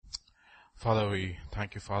Father, we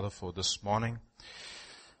thank you, Father, for this morning.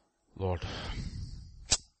 Lord,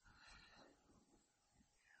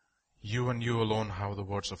 you and you alone have the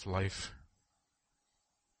words of life.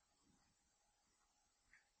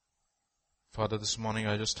 Father, this morning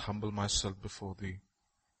I just humble myself before thee.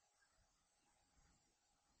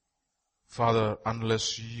 Father,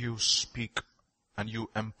 unless you speak and you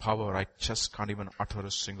empower, I just can't even utter a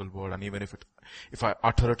single word. And even if I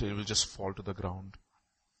utter it, it will just fall to the ground.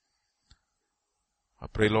 I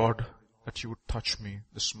pray, Lord, that you would touch me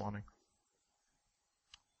this morning.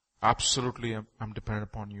 Absolutely, I'm dependent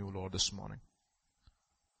upon you, Lord, this morning.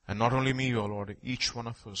 And not only me, O Lord, each one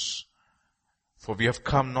of us. For we have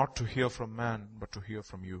come not to hear from man, but to hear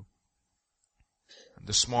from you. And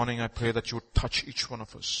this morning I pray that you would touch each one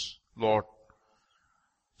of us. Lord,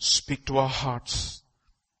 speak to our hearts.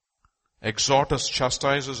 Exhort us,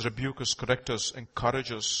 chastise us, rebuke us, correct us,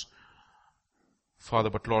 encourage us. Father,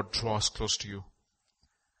 but Lord, draw us close to you.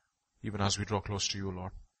 Even as we draw close to you,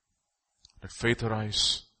 Lord. Let faith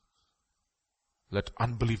arise. Let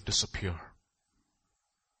unbelief disappear.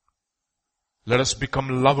 Let us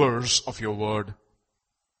become lovers of your word.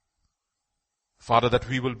 Father, that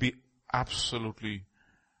we will be absolutely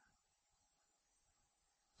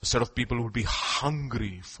a set of people who will be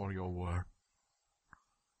hungry for your word.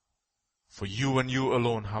 For you and you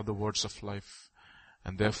alone have the words of life.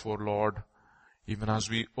 And therefore, Lord, even as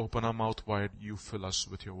we open our mouth wide, you fill us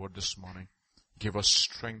with your word this morning. Give us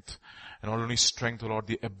strength. And not only strength, Lord,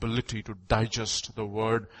 the ability to digest the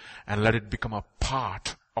word and let it become a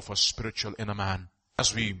part of our spiritual inner man.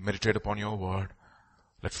 As we meditate upon your word,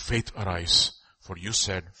 let faith arise. For you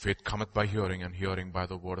said, faith cometh by hearing, and hearing by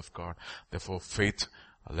the word of God. Therefore, faith,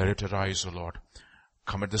 let it arise, O Lord.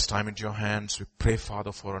 Commit this time into your hands. We pray,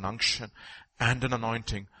 Father, for an unction and an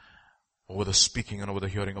anointing over the speaking and over the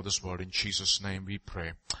hearing of this word. In Jesus' name we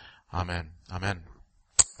pray. Amen. Amen.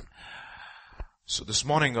 So this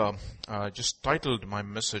morning, I just titled my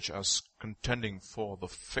message as Contending for the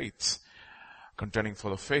Faith. Contending for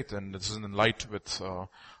the Faith. And this is in light with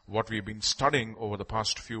what we've been studying over the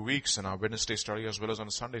past few weeks in our Wednesday study as well as on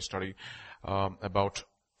a Sunday study about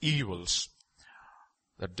evils.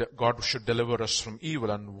 That God should deliver us from evil.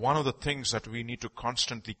 And one of the things that we need to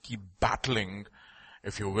constantly keep battling,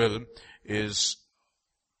 if you will, is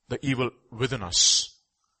the evil within us.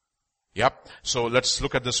 Yep. So let's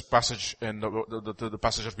look at this passage in the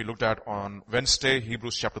passage that we looked at on Wednesday,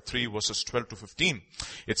 Hebrews chapter 3 verses 12 to 15.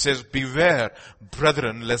 It says, "Beware,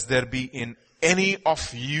 brethren, lest there be in any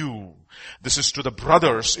of you." This is to the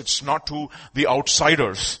brothers. It's not to the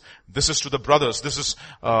outsiders. This is to the brothers. This is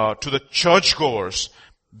to the churchgoers.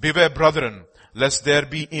 "Beware, brethren, lest there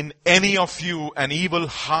be in any of you an evil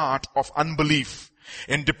heart of unbelief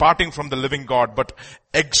in departing from the living God, but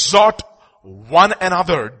exhort one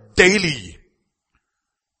another daily,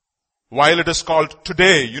 while it is called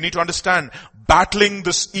today." You need to understand, battling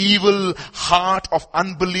this evil heart of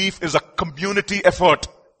unbelief is a community effort.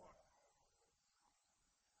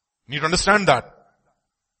 You need to understand that.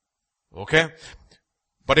 Okay?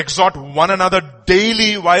 But exhort one another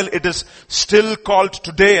daily while it is still called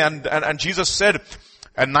today. And Jesus said,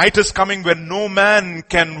 a night is coming when no man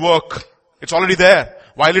can work. It's already there.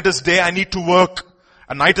 While it is day, I need to work.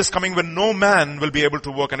 A night is coming when no man will be able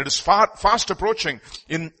to work. And it is fast approaching.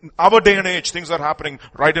 In our day and age, things are happening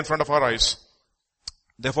right in front of our eyes.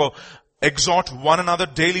 Therefore, exhort one another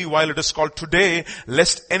daily while it is called today,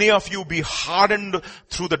 lest any of you be hardened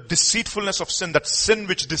through the deceitfulness of sin. That sin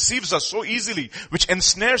which deceives us so easily, which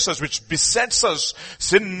ensnares us, which besets us.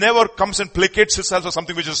 Sin never comes and placates itself as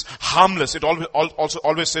something which is harmless. It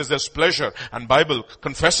always says there's pleasure. And Bible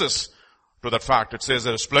confesses to that fact. It says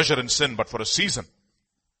there is pleasure in sin, but for a season.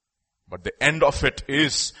 But the end of it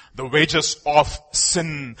is the wages of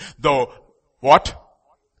sin. The what?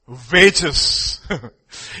 Wages.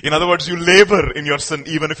 In other words, you labor in your sin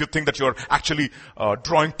even if you think that you're actually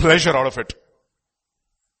drawing pleasure out of it.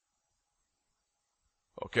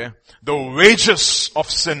 Okay? The wages of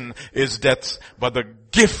sin is death, but the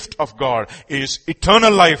gift of God is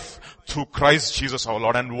eternal life through Christ Jesus our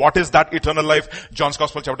Lord. And what is that eternal life? John's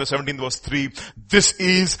Gospel chapter 17 verse 3. "This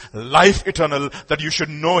is life eternal, that you should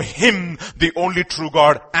know Him, the only true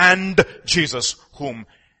God, and Jesus, whom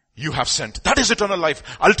you have sent." That is eternal life.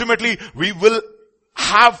 Ultimately, we will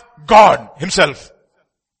have God Himself.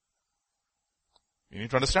 You need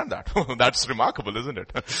to understand that. That's remarkable, isn't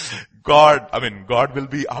it? God will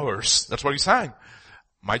be ours. That's what He sang.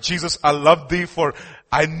 "My Jesus, I love Thee, for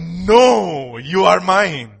I know You are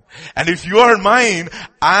mine. And if You are mine,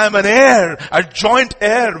 I am an heir, a joint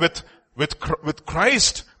heir with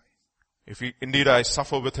Christ. If indeed I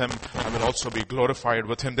suffer with him, I will also be glorified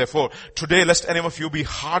with him. Therefore, today lest any of you be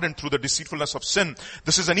hardened through the deceitfulness of sin.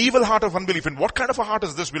 This is an evil heart of unbelief. And what kind of a heart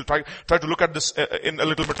is this? We'll try to look at this in a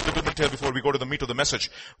little bit here before we go to the meat of the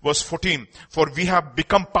message. Verse 14. For we have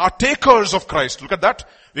become partakers of Christ. Look at that.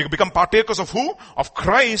 We become partakers of who? Of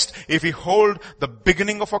Christ, if we hold the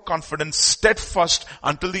beginning of our confidence steadfast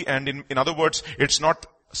until the end. In other words, it's not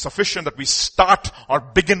sufficient that we start or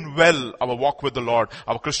begin well our walk with the Lord,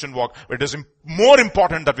 our Christian walk. It is more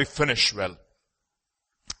important that we finish well.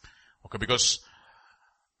 Okay, because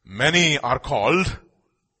many are called,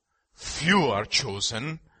 few are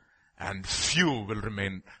chosen, and few will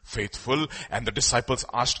remain faithful. And the disciples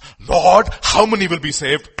asked, Lord, how many will be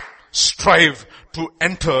saved? Strive to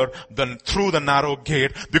enter through the narrow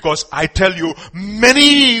gate, because I tell you,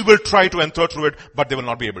 many will try to enter through it, but they will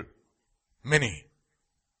not be able. Many.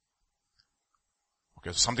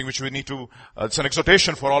 Okay, something which we need to, it's an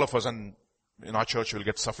exhortation for all of us, and in our church we'll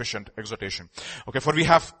get sufficient exhortation. Okay, for we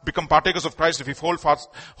have become partakers of Christ if we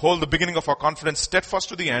hold the beginning of our confidence steadfast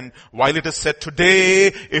to the end, while it is said, today,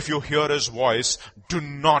 if you hear his voice, do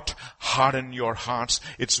not harden your hearts.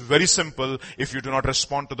 It's very simple. If you do not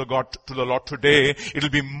respond to the Lord today, it will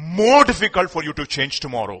be more difficult for you to change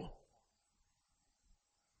tomorrow.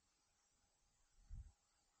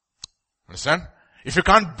 Understand? If you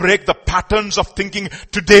can't break the patterns of thinking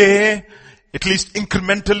today, at least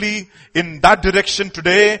incrementally in that direction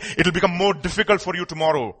today, it will become more difficult for you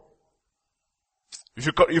tomorrow.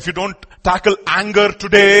 If you don't tackle anger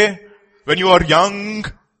today, when you are young,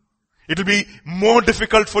 it will be more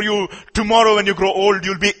difficult for you tomorrow when you grow old.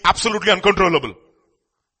 You'll be absolutely uncontrollable.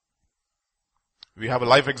 We have a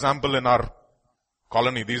life example in our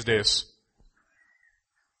colony these days.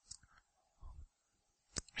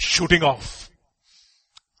 Shooting off.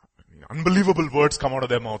 Unbelievable words come out of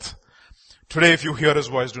their mouth. Today, if you hear his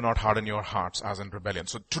voice, do not harden your hearts as in rebellion.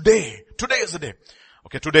 So today is the day.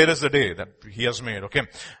 Okay, today is the day that he has made, okay.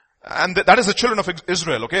 And that is the children of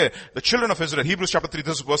Israel, okay. The children of Israel, Hebrews chapter 3,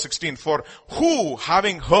 this is verse 16. For who,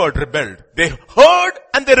 having heard, rebelled? They heard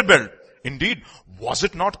and they rebelled. Indeed, was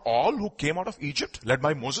it not all who came out of Egypt, led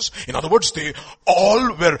by Moses? In other words, they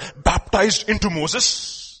all were baptized into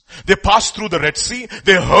Moses. They passed through the Red Sea.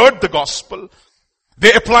 They heard the gospel.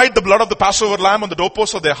 They applied the blood of the Passover lamb on the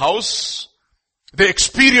doorposts of their house. They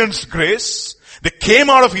experienced grace. They came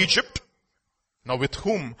out of Egypt. Now with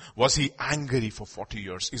whom was he angry for 40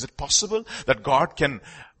 years? Is it possible that God can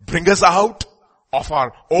bring us out of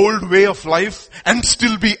our old way of life and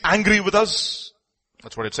still be angry with us?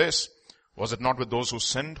 That's what it says. Was it not with those who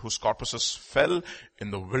sinned, whose corpses fell in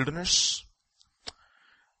the wilderness?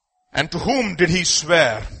 And to whom did he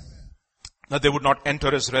swear that they would not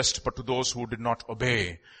enter his rest, but to those who did not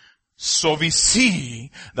obey? So we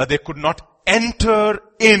see that they could not enter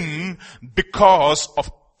in because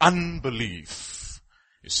of unbelief.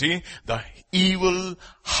 You see, the evil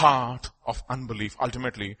heart of unbelief.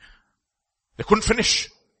 Ultimately, they couldn't finish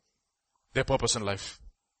their purpose in life.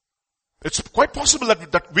 It's quite possible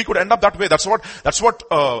that we could end up that way. That's what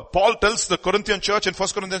Paul tells the Corinthian church in 1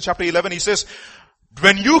 Corinthians chapter 11. He says,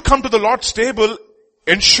 when you come to the Lord's table,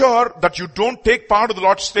 ensure that you don't take part of the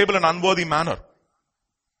Lord's table in an unworthy manner.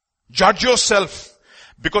 Judge yourself,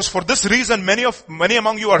 because for this reason many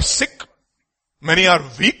among you are sick, many are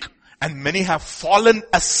weak, and many have fallen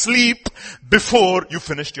asleep before you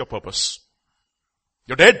finished your purpose.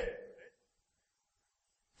 You're dead.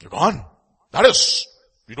 You're gone. That is,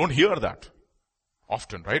 you don't hear that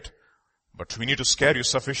often, right? But we need to scare you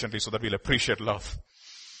sufficiently so that we'll appreciate love.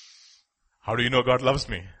 How do you know God loves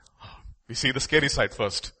me? We see the scary side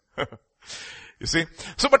first. You see?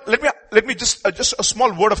 So, but let me just a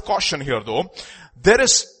small word of caution here though. There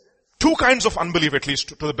is two kinds of unbelief, at least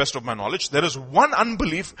to the best of my knowledge. There is one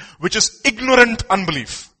unbelief which is ignorant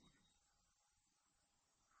unbelief.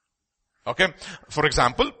 Okay? For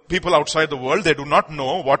example, people outside the world, they do not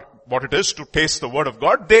know what it is to taste the word of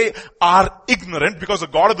God. They are ignorant because the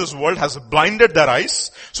God of this world has blinded their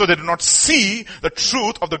eyes, so they do not see the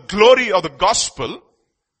truth of the glory of the gospel.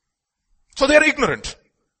 So they are ignorant.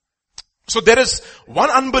 So there is one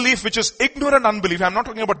unbelief which is ignorant unbelief. I'm not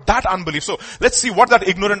talking about that unbelief. So let's see what that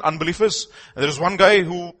ignorant unbelief is. There is one guy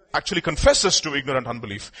who actually confesses to ignorant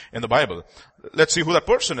unbelief in the Bible. Let's see who that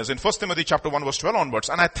person is. In 1 Timothy chapter 1 verse 12 onwards.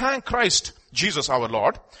 And I thank Christ Jesus our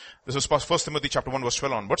Lord. This is 1 Timothy chapter 1 verse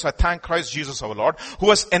 12 onwards. I thank Christ Jesus our Lord,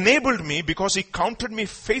 who has enabled me because he counted me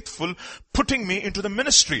faithful, putting me into the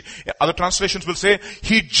ministry. Other translations will say,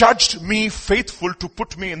 he judged me faithful to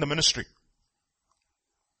put me in the ministry.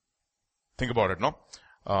 Think about it, no?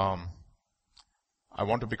 I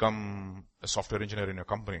want to become a software engineer in your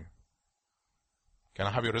company. Can I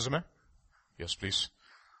have your resume? Yes, please.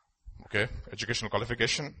 Okay, educational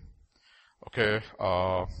qualification. Okay,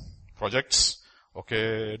 projects.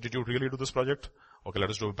 Okay, did you really do this project? Okay,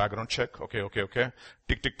 let us do a background check. Okay.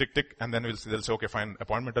 Tick, tick, tick, tick. And then they'll say, okay, fine,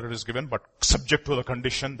 appointment letter is given, but subject to the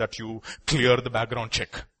condition that you clear the background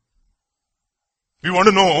check. We want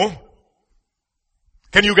to know,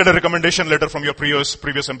 can you get a recommendation letter from your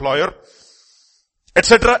previous employer?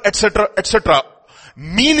 Etc., etc., etc.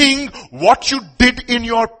 Meaning, what you did in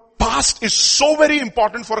your past is so very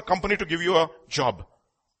important for a company to give you a job.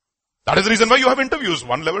 That is the reason why you have interviews.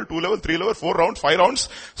 1 level, 2 level, 3 level, 4 rounds, 5 rounds,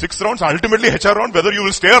 6 rounds, ultimately HR round, whether you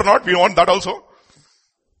will stay or not, we want that also.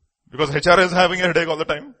 Because HR is having a headache all the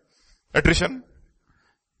time. Attrition.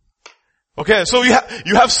 Okay, so you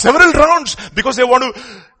have several rounds because they want to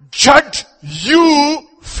judge you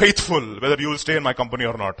faithful, whether you will stay in my company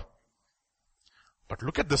or not. But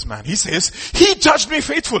look at this man. He says, he judged me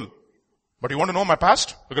faithful. But you want to know my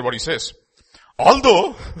past? Look at what he says.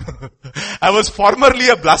 Although I was formerly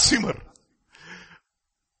a blasphemer,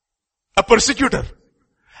 a persecutor,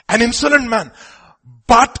 an insolent man,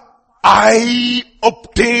 but I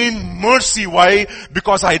obtained mercy. Why?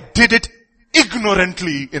 Because I did it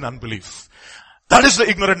ignorantly in unbelief. That is the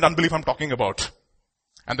ignorant unbelief I'm talking about.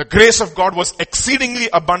 And the grace of God was exceedingly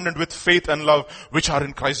abundant with faith and love which are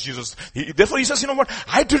in Christ Jesus. Therefore he says, you know what?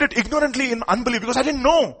 I did it ignorantly in unbelief because I didn't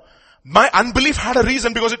know. My unbelief had a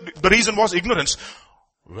reason because the reason was ignorance.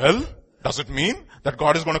 Well, does it mean that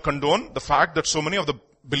God is going to condone the fact that so many of the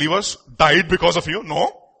believers died because of you?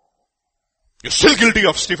 No. You're still guilty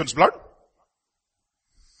of Stephen's blood.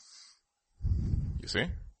 You see?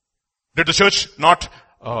 Did the church not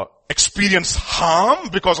experience harm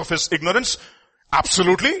because of his ignorance?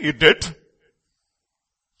 Absolutely, it did.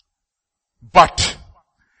 But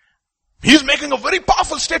he's making a very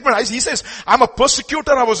powerful statement. He says, I'm a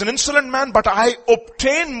persecutor, I was an insolent man, but I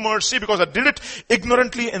obtained mercy because I did it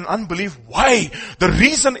ignorantly in unbelief. Why? The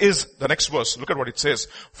reason is the next verse. Look at what it says.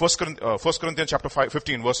 1 Corinthians chapter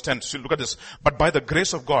 15 verse 10. So look at this. But by the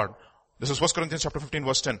grace of God, this is 1 Corinthians chapter 15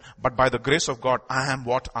 verse 10. But by the grace of God, I am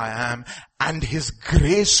what I am, and his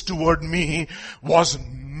grace toward me was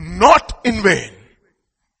not in vain.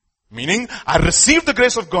 Meaning, I received the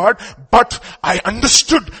grace of God, but I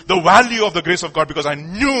understood the value of the grace of God because I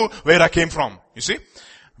knew where I came from. You see?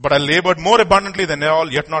 But I labored more abundantly than all,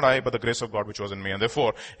 yet not I, but the grace of God which was in me. And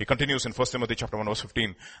therefore, he continues in 1 Timothy chapter 1 verse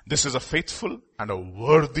 15. This is a faithful and a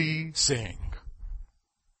worthy saying.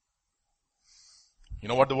 You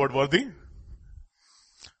know what the word worthy?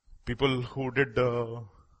 People who did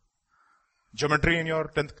geometry in your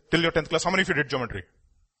 10th, till your 10th class. How many of you did geometry?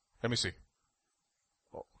 Let me see.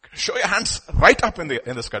 Show your hands right up in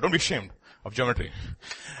the sky. Don't be ashamed of geometry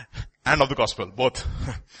and of the gospel, both.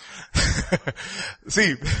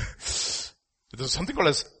 See, there's something called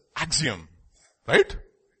as axiom, right?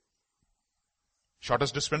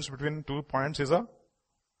 Shortest distance between 2 points is a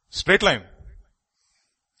straight line.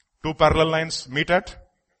 2 parallel lines meet at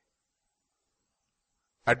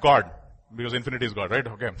God, because infinity is God, right?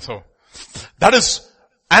 Okay, so that is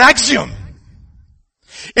an axiom.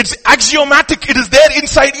 It's axiomatic. It is there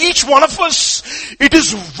inside each one of us. It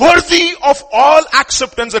is worthy of all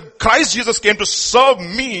acceptance that Christ Jesus came to serve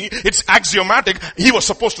me. It's axiomatic. He was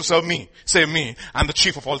supposed to serve me, save me. I'm the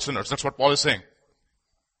chief of all sinners. That's what Paul is saying.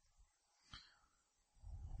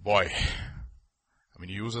 Boy. I mean,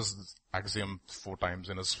 he uses this axiom 4 times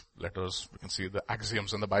in his letters. We can see the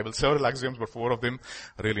axioms in the Bible. Several axioms, but 4 of them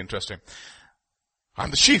are really interesting.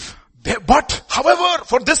 I'm the chief. But, however,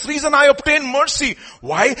 for this reason I obtain mercy.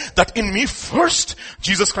 Why? That in me first,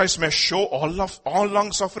 Jesus Christ may show all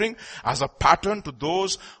long suffering as a pattern to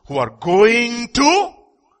those who are going to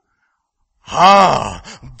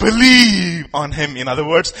believe on him. In other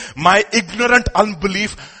words, my ignorant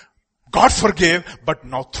unbelief, God forgave, but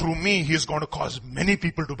now through me, he is going to cause many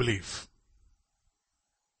people to believe.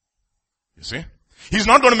 You see? He's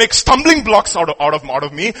not going to make stumbling blocks out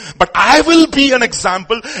of me, but I will be an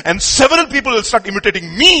example and several people will start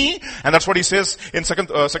imitating me. And that's what he says in 2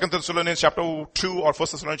 Thessalonians chapter 2 or 1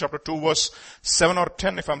 Thessalonians chapter 2 verse 7 or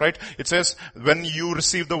 10 if I'm right. It says, when you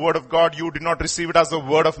receive the word of God, you did not receive it as the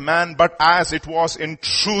word of man, but as it was in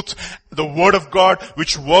truth, the word of God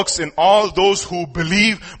which works in all those who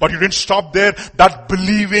believe. But you didn't stop there. That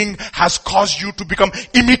believing has caused you to become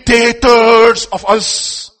imitators of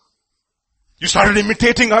us. You started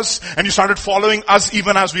imitating us and you started following us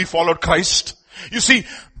even as we followed Christ. You see,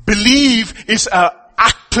 believe is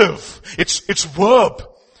active. It's verb.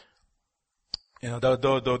 You know,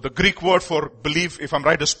 the Greek word for believe, if I'm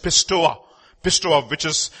right, is pistoa. Pistoa, which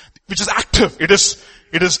is active. It is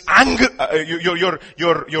anger.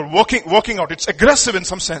 You're working out. It's aggressive in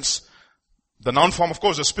some sense. The noun form, of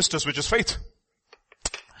course, is pistis, which is faith.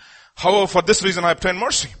 However, for this reason I obtain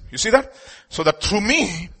mercy. You see that? So that through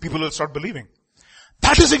me, people will start believing.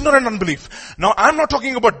 That is ignorant unbelief. Now, I'm not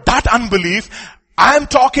talking about that unbelief. I'm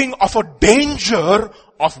talking of a danger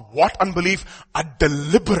of what unbelief? A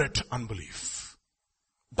deliberate unbelief.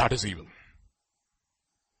 That is evil.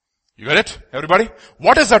 You get it, everybody?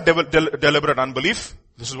 What is that deliberate unbelief?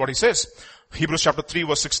 This is what he says. Hebrews chapter 3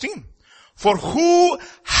 verse 16. For who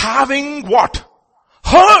having what?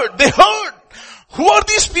 Heard. They heard. Who are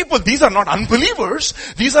these people? These are not unbelievers.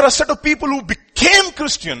 These are a set of people who became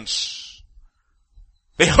Christians.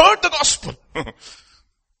 They heard the gospel.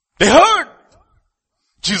 They heard.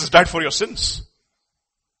 Jesus died for your sins.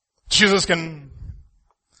 Jesus can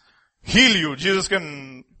heal you. Jesus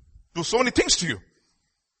can do so many things to you.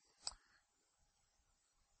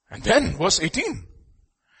 And then verse 18.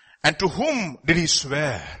 And to whom did he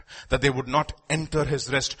swear that they would not enter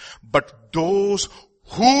his rest, but those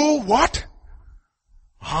who what?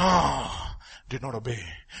 Did not obey.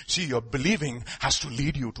 See, your believing has to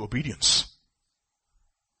lead you to obedience.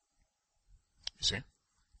 You see?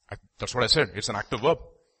 That's what I said. It's an active verb.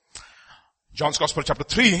 John's Gospel chapter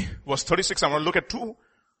 3 verse 36. I want to look at two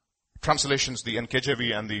translations, the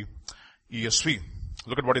NKJV and the ESV.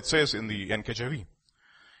 Look at what it says in the NKJV.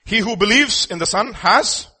 He who believes in the Son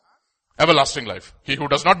has everlasting life. He who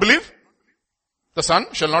does not believe the Son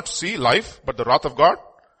shall not see life, but the wrath of God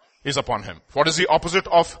is upon him. What is the opposite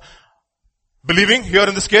of believing here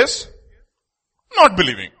in this case? Not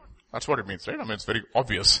believing. That's what it means, right? I mean, it's very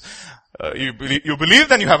obvious. You believe,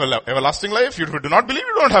 then you have everlasting life. You do not believe,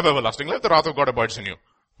 you don't have everlasting life. The wrath of God abides in you.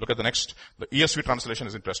 Look at the next. The ESV translation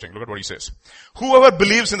is interesting. Look at what he says. Whoever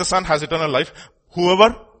believes in the Son has eternal life.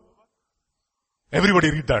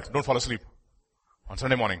 Everybody read that. Don't fall asleep on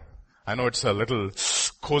Sunday morning. I know it's a little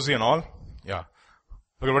cozy and all. Yeah.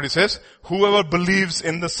 Look at what he says. Whoever believes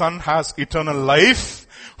in the Son has eternal life.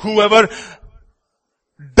 Whoever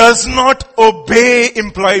does not obey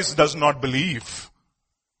implies does not believe.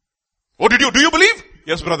 What did you? Do you believe?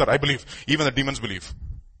 Yes, brother, I believe. Even the demons believe.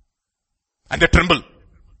 And they tremble.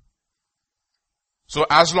 So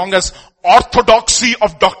as long as orthodoxy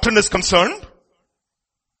of doctrine is concerned,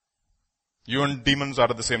 you and demons are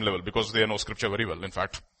at the same level because they know scripture very well, in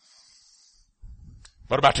fact.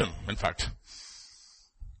 Verbatim, in fact.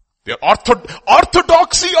 The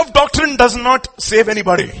orthodoxy of doctrine does not save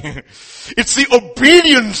anybody. It's the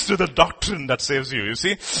obedience to the doctrine that saves you, you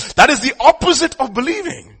see. That is the opposite of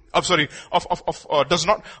believing. The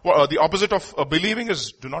opposite of believing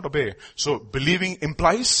is do not obey. So believing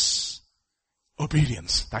implies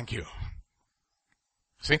obedience. Thank you.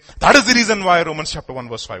 See, that is the reason why Romans chapter 1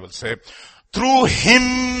 verse 5 will say, through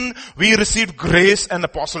him we received grace and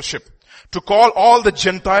apostleship to call all the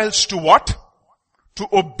Gentiles to what? To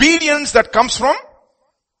obedience that comes from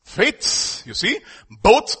faith. You see,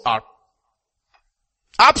 both are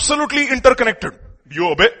absolutely interconnected. You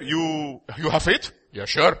obey, you have faith? Yeah,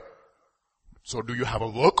 sure. So do you have a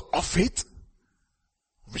work of faith?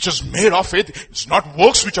 Which is made of faith. It's not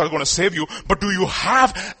works which are going to save you, but do you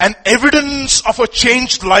have an evidence of a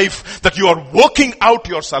changed life that you are working out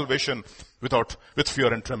your salvation with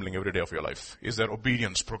fear and trembling every day of your life? Is there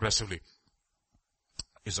obedience progressively?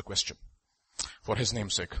 Is the question. For his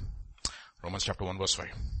name's sake. Romans chapter 1 verse 5.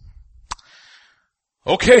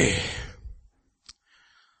 Okay.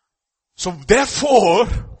 So therefore,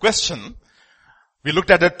 question, we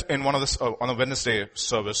looked at it in on a Wednesday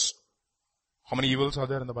service. How many evils are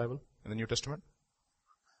there in the Bible, in the New Testament?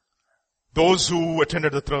 Those who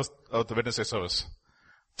attended the Wednesday service.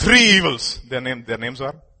 3 evils. Their names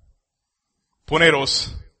are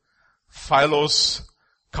Poneros, Philos,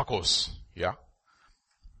 Kakos. Yeah?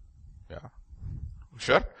 Yeah.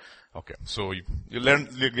 Sure? Okay. So you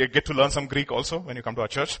get to learn some Greek also when you come to our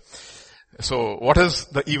church. So what is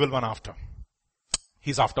the evil one after?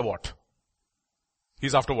 He's after what?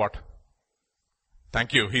 He's after what?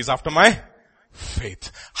 Thank you. He's after my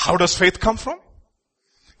faith. How does faith come from?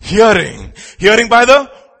 Hearing. Hearing by the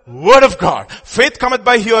word of God. Faith cometh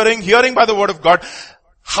by hearing, hearing by the word of God.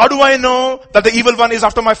 How do I know that the evil one is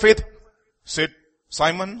after my faith? Said,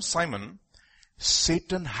 Simon,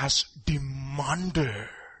 Satan has demanded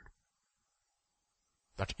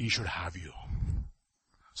that he should have you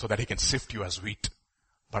so that he can sift you as wheat.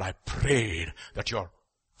 But I prayed that your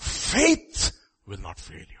faith will not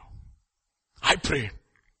fail you. I prayed.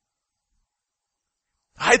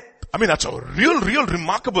 I mean, that's a real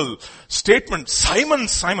remarkable statement. Simon.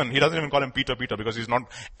 He doesn't even call him Peter because he's not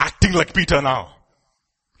acting like Peter now.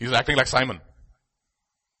 He's acting like Simon,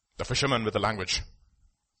 the fisherman with a language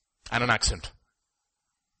and an accent.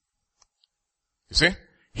 You see?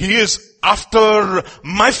 He is after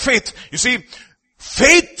my faith. You see,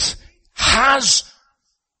 faith has,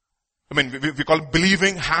 we call it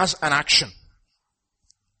believing has an action.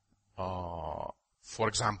 For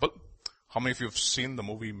example, how many of you have seen the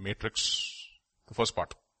movie Matrix, the first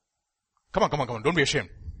part? Come on, don't be ashamed.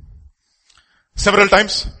 Several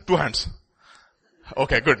times? 2 hands.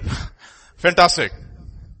 Okay, good. Fantastic.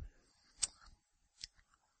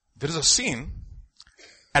 There is a scene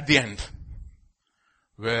at the end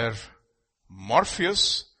where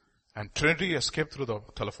Morpheus and Trinity escape through the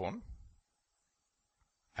telephone,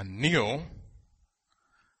 and Neo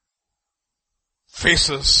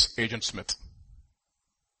faces Agent Smith.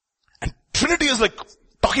 And Trinity is like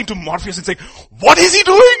talking to Morpheus and saying, what is he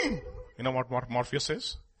doing? You know what Morpheus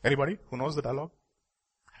says? Anybody who knows the dialogue?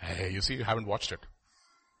 Hey, you see, you haven't watched it.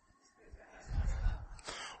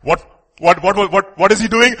 What is he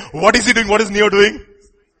doing? What is he doing? What is Neo doing?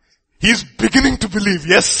 He's beginning to believe,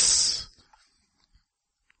 yes.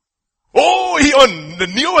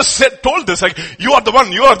 Neo was told this, like, you are the one.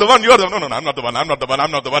 No, I'm not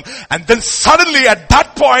the one. And then suddenly at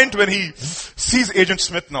that point when he sees Agent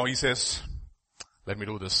Smith now, he says, let me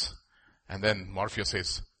do this. And then Morpheus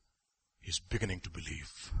says, he's beginning to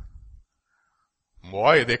believe.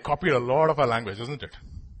 Boy, they copied a lot of our language, isn't it?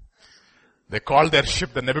 They called their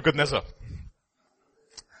ship the Nebuchadnezzar.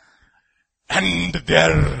 And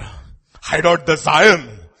their hideout the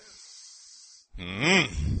Zion.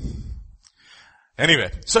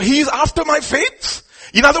 Anyway, so he is after my faith.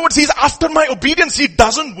 In other words, he's after my obedience. He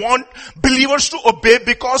doesn't want believers to obey,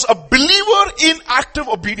 because a believer in active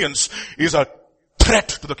obedience is a threat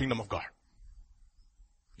to the kingdom of God.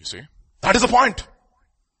 You see? That is the point.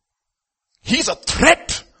 He's a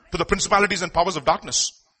threat to the principalities and powers of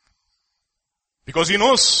darkness. Because he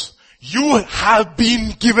knows you have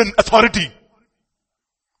been given authority.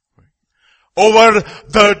 Over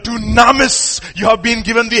the dunamis, you have been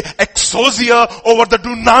given the exousia over the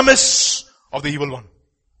dunamis of the evil one.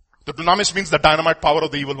 The dunamis means the dynamite power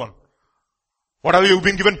of the evil one. What have you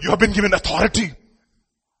been given? You have been given authority.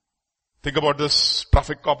 Think about this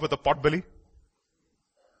traffic cop with a pot belly.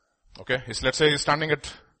 Okay, let's say he's standing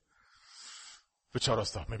at which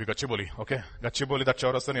Chaurasta? Maybe Gachibowli. Okay, Gachibowli, that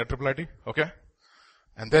Chaurasta near Triple IT. Okay,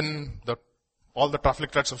 and then all the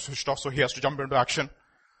traffic lights have switched off, so he has to jump into action.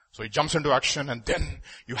 So he jumps into action, and then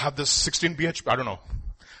you have this 16 bhp, I don't know,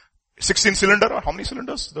 16 cylinder, or how many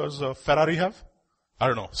cylinders does a Ferrari have? I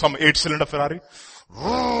don't know, some 8-cylinder Ferrari.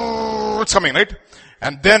 It's coming, right?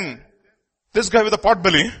 And then this guy with a pot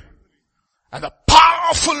belly and a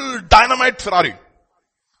powerful dynamite Ferrari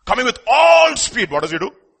coming with all speed. What does he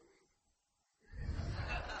do?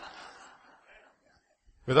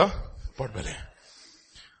 With a pot belly.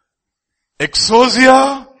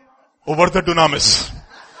 Exousia over the dunamis.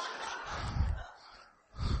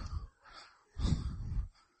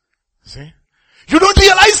 See? You don't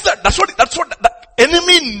realize that. That's what the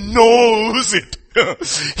enemy knows it.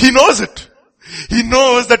 He knows it. He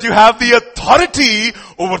knows that you have the authority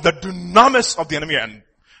over the dunamis of the enemy, and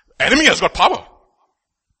enemy has got power.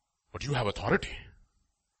 But you have authority.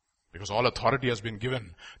 Because all authority has been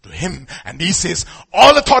given to him. And he says,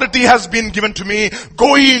 all authority has been given to me.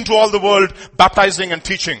 Go ye into all the world, baptizing and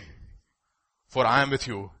teaching. For I am with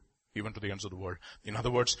you, even to the ends of the world. In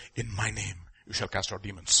other words, in my name, you shall cast out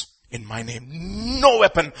demons. In my name, no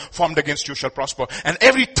weapon formed against you shall prosper. And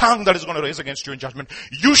every tongue that is going to raise against you in judgment,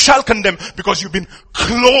 you shall condemn, because you've been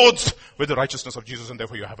clothed with the righteousness of Jesus, and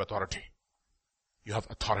therefore you have authority. You have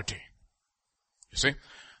authority. You see?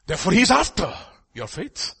 Therefore he is after your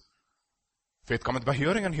faith. Faith cometh by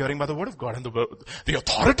hearing, and hearing by the word of God. And the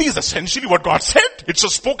authority is essentially what God said. It's a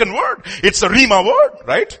spoken word. It's a Rhema word,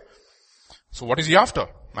 right? So what is he after?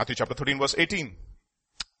 Matthew chapter 13 verse 18.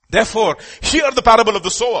 Therefore, hear the parable of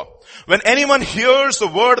the sower. When anyone hears the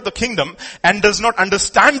word of the kingdom and does not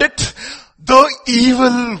understand it, the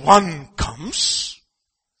evil one comes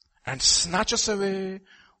and snatches away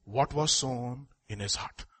what was sown in his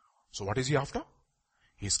heart. So what is he after?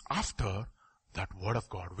 He's after that word of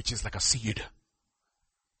God, which is like a seed.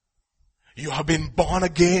 You have been born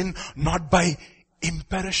again not by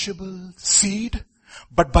imperishable seed,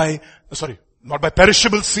 but not by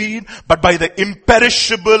perishable seed, but by the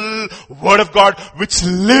imperishable word of God, which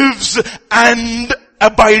lives and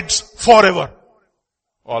abides forever.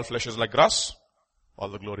 All flesh is like grass. All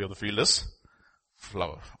the glory of the field is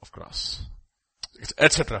flower of grass.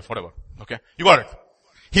 Etc. Whatever. Okay? You got it.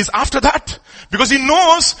 He's after that. Because he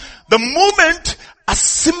knows the moment a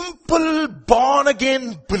simple born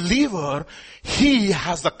again believer, he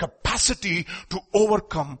has the capacity to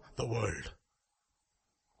overcome the world.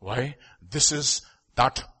 Why? This is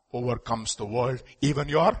that overcomes the world, even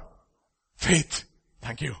your faith.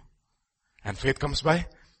 Thank you. And faith comes by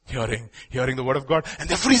hearing the word of God. And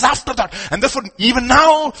therefore he's after that. And therefore even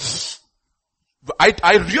now,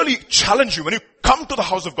 I really challenge you, when you come to the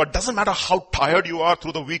house of God, doesn't matter how tired you are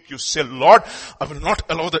through the week, you say, Lord, I will not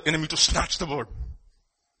allow the enemy to snatch the word.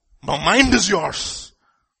 My mind is yours.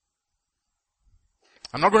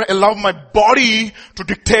 I'm not going to allow my body to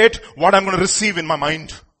dictate what I'm going to receive in my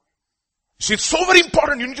mind. See, it's so very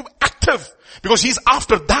important. You need to be active, because he's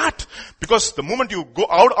after that. Because the moment you go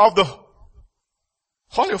out of the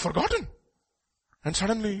hall, you're forgotten. And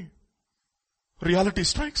suddenly, reality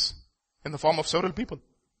strikes in the form of several people.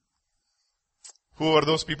 Whoever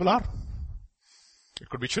those people are. It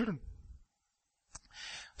could be children.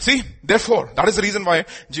 See, therefore, that is the reason why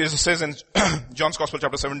Jesus says in John's Gospel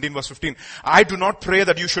chapter 17 verse 15, I do not pray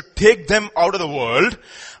that you should take them out of the world,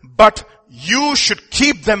 but you should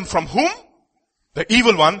keep them from whom? The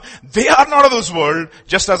evil one. They are not of this world,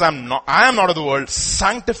 just as I am not of the world.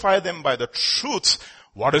 Sanctify them by the truth.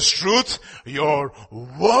 What is truth? Your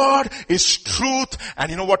word is truth. And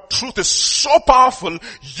you know what? Truth is so powerful.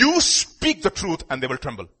 You speak the truth and they will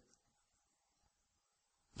tremble.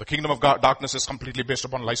 The kingdom of darkness is completely based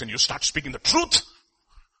upon lies, and you start speaking the truth.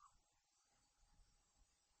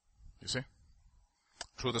 You see?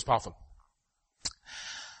 Truth is powerful.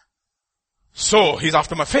 So, he's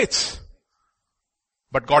after my faith.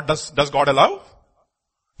 But does God allow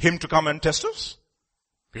him to come and test us?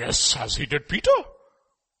 Yes, as he did Peter.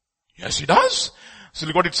 Yes, he does. So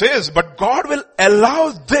look what it says. But God will allow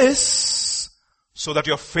this so that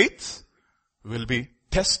your faith will be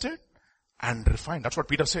tested and refined. That's what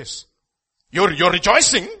Peter says. You're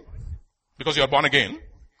rejoicing because you're born again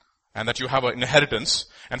and that you have an inheritance,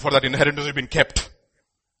 and for that inheritance you've been kept.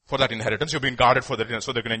 For that inheritance you've been guarded for that,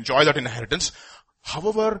 so they can enjoy that inheritance.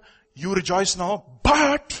 However, you rejoice now,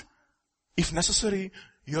 but if necessary,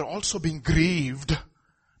 you're also being grieved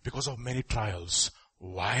because of many trials.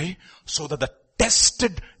 Why? So that the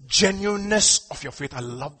tested genuineness of your faith. I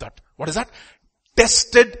love that. What is that?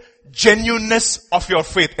 Tested genuineness of your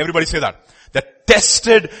faith. Everybody say that. The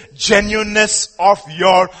tested genuineness of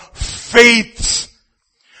your faith,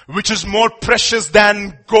 which is more precious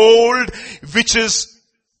than gold, which is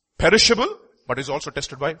perishable, but is also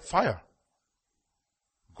tested by fire.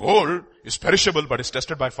 Gold is perishable, but is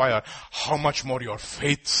tested by fire. How much more your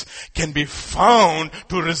faith can be found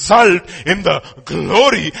to result in the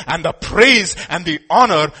glory and the praise and the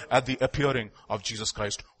honor at the appearing of Jesus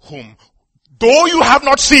Christ, whom, though you have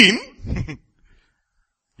not seen,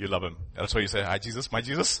 you love him. That's why you say, hi Jesus, my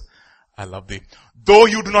Jesus, I love thee. Though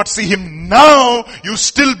you do not see him now, you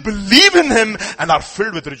still believe in him and are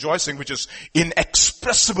filled with rejoicing, which is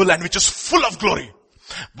inexpressible and which is full of glory.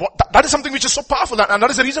 That is something which is so powerful, and that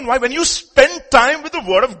is the reason why when you spend time with the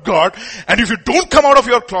word of God, and if you don't come out of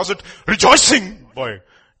your closet rejoicing, boy,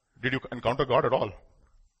 did you encounter God at all?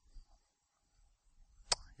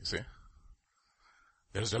 You see,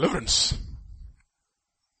 there is deliverance.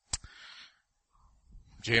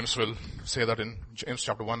 James will say that in James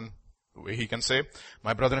chapter 1, where he can say,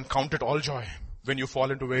 my brethren, count it all joy when you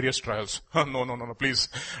fall into various trials. No, please.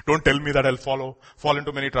 Don't tell me that I'll fall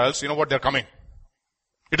into many trials. You know what? They're coming.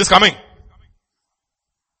 It is coming.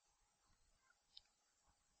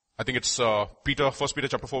 I think it's 1 Peter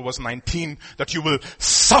chapter 4 verse 19, that you will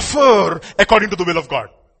suffer according to the will of God.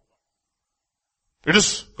 It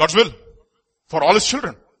is God's will for all his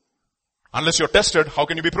children. Unless you're tested, how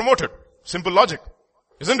can you be promoted? Simple logic,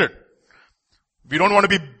 isn't it? We don't want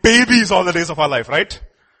to be babies all the days of our life, right?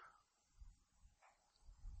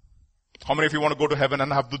 How many of you want to go to heaven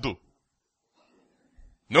and have dudu?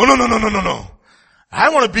 No. I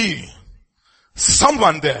want to be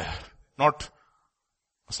someone there, not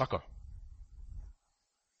a sucker.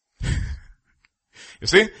 You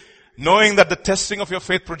see, knowing that the testing of your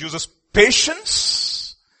faith produces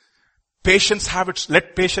patience.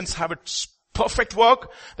 Let patience have its perfect work,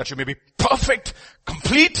 that you may be perfect,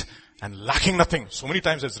 complete, and lacking nothing. So many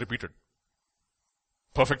times it's repeated.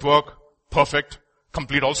 Perfect work, perfect,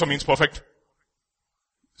 complete also means perfect.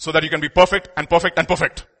 So that you can be perfect and perfect and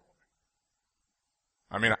perfect.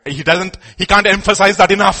 I mean, he can't emphasize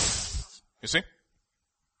that enough. You see?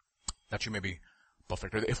 That you may be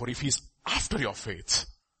perfect. Therefore, if he's after your faith,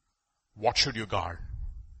 what should you guard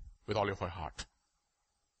with all of your heart?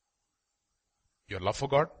 Your love for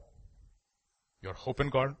God, your hope in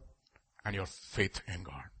God, and your faith in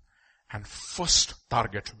God. And first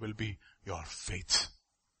target will be your faith.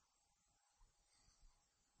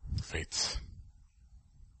 Faith.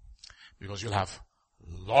 Because you'll have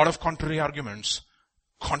a lot of contrary arguments,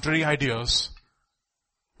 contrary ideas,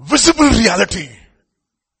 visible reality.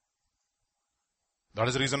 That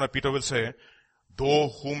is the reason why Peter will say, though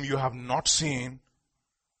whom you have not seen,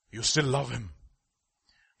 you still love him.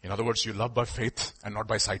 In other words, you love by faith and not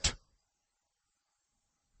by sight.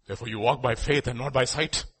 Therefore you walk by faith and not by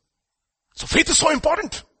sight. So faith is so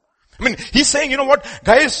important. I mean, he's saying, you know what,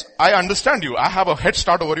 guys, I understand you. I have a head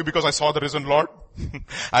start over you because I saw the risen Lord.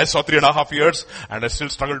 I saw 3.5 years and I still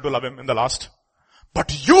struggled to love him in the last.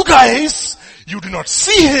 But you guys, you do not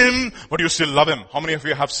see him, but you still love him. How many of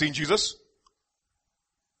you have seen Jesus?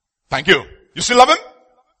 Thank you. You still love him?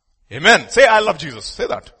 Amen. Say, I love Jesus. Say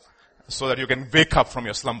that. So that you can wake up from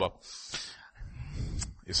your slumber.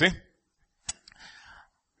 You see?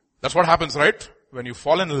 That's what happens, right? When you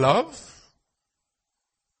fall in love,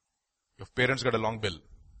 your parents get a long bill.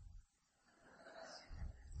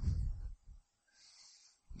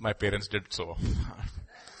 My parents did so.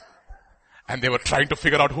 And they were trying to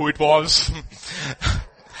figure out who it was.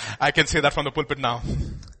 I can say that from the pulpit now.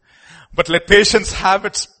 But let patience have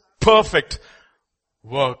its perfect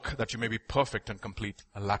work, that you may be perfect and complete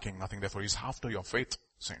and lacking nothing. Therefore, he's after your faith,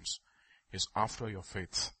 saints. He's after your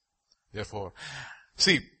faith. Therefore,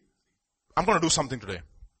 see, I'm going to do something today.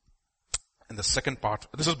 In the second part,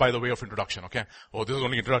 this is by the way of introduction, okay? Oh, this is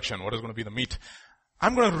only introduction. What is going to be the meat?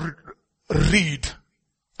 I'm going to read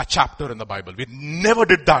a chapter in the Bible. We never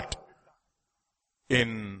did that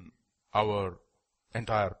in our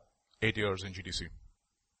entire 8 years in GTC.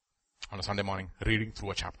 On a Sunday morning, reading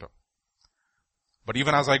through a chapter. But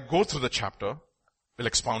even as I go through the chapter, we'll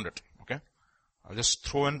expound it, okay? I'll just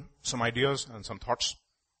throw in some ideas and some thoughts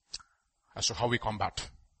as to how we combat.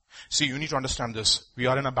 See, you need to understand this. We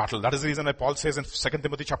are in a battle. That is the reason why Paul says in 2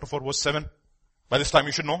 Timothy chapter 4 verse 7. By this time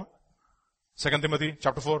you should know. 2 Timothy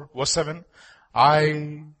chapter 4 verse 7.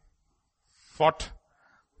 I fought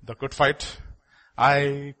the good fight.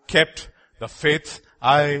 I kept the faith.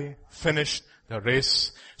 I finished the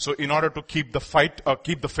race. So in order to keep the fight,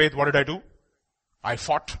 keep the faith, what did I do? I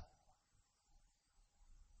fought.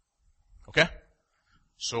 Okay?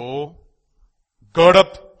 So, gird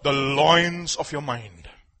up the loins of your mind.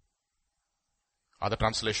 Other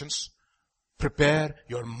translations, prepare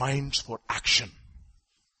your minds for action.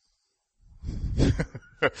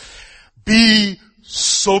 Be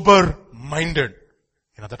sober-minded.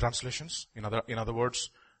 In other translations, in other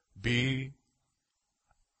words, be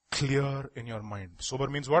clear in your mind. Sober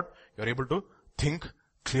means what? You're able to think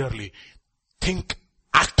clearly. Think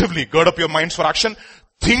actively. Gird up your minds for action.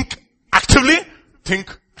 Think actively.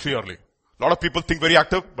 Think clearly. A lot of people think very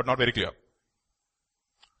active, but not very clear.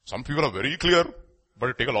 Some people are very clear, but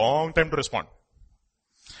it take a long time to respond.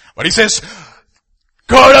 But he says,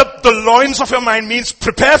 gird up the loins of your mind means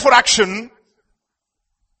prepare for action.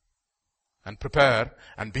 And prepare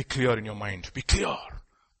and be clear in your mind. Be clear.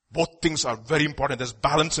 Both things are very important. There's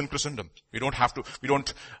balance in Christendom. We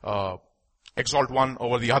don't exalt one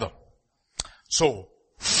over the other. So,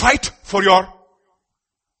 fight for your,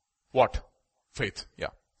 what? Faith. Yeah.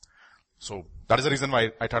 So, that is the reason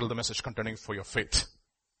why I titled the message, Contending for Your Faith.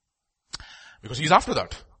 Because he's after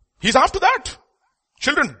that. He's after that.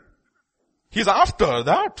 Children. He's after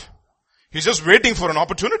that. He's just waiting for an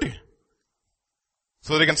opportunity.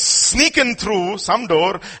 So they can sneak in through some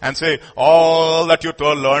door and say, all that you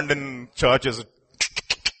learned in church is...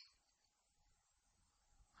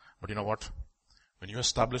 But you know what? When you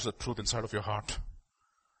establish the truth inside of your heart,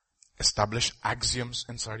 establish axioms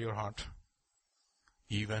inside your heart,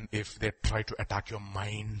 even if they try to attack your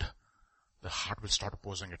mind, the heart will start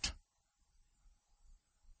opposing it.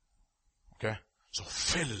 Okay? So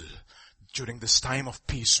fill during this time of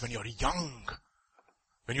peace when you're young,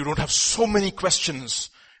 when you don't have so many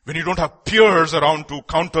questions, when you don't have peers around to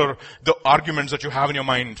counter the arguments that you have in your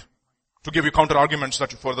mind, to give you counter arguments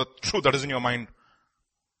that for the truth that is in your mind,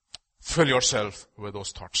 fill yourself with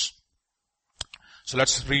those thoughts. So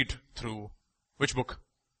let's read through which book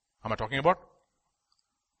am I talking about?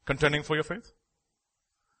 Contending for Your Faith?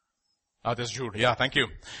 There's Jude. Yeah, thank you.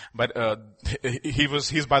 But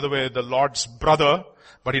he's by the way the Lord's brother,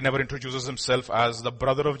 but he never introduces himself as the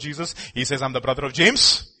brother of Jesus. He says, I'm the brother of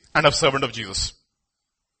James and a servant of Jesus.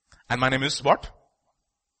 And my name is what?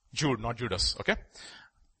 Jude, not Judas. Okay?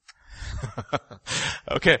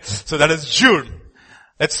 Okay, so that is Jude.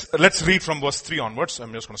 Let's read from verse 3 onwards.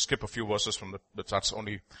 I'm just going to skip a few verses from that's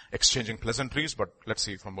only exchanging pleasantries, but let's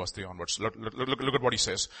see from verse 3 onwards. Look at what he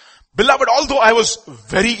says. Beloved, although I was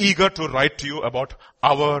very eager to write to you about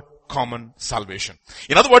our common salvation.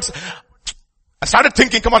 In other words, I started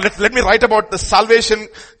thinking, come on, let me write about the salvation,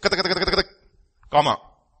 comma.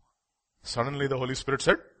 Suddenly the Holy Spirit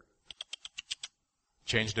said,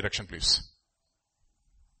 change direction please.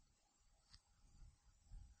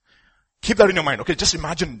 Keep that in your mind, okay? Just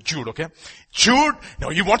imagine Jude, okay? Jude,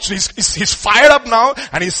 he's fired up now,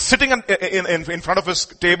 and he's sitting in front of his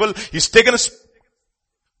table. He's taken his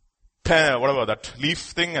pen, whatever that leaf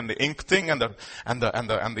thing and the ink thing and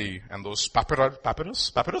those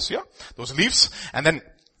papyrus, yeah? Those leaves. And then,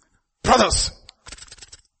 brothers,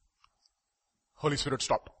 Holy Spirit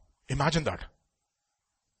stopped. Imagine that.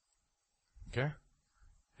 Okay?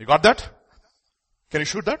 You got that? Can you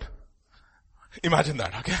shoot that? Imagine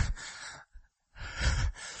that, okay?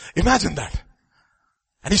 Imagine that.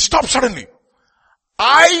 And he stopped suddenly.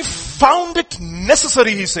 I found it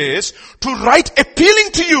necessary, he says, to write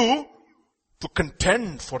appealing to you to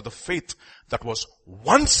contend for the faith that was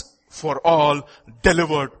once for all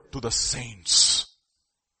delivered to the saints.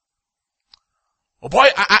 Oh boy,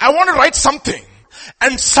 I want to write something.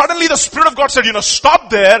 And suddenly the Spirit of God said, stop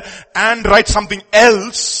there and write something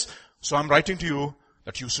else. So I'm writing to you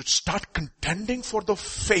that you should start contending for the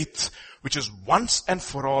faith which is once and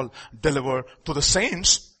for all delivered to the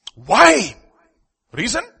saints. Why?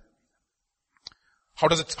 Reason? How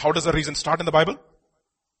does the reason start in the Bible?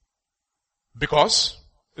 Because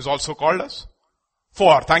is also called as.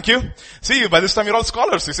 For. Thank you. See, by this time you're all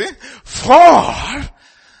scholars, you see. For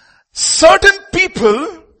certain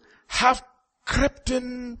people have crept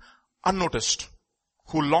in unnoticed,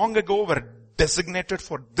 who long ago were designated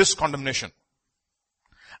for this condemnation.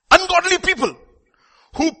 Ungodly people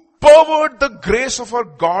who pervert the grace of our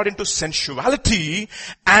God into sensuality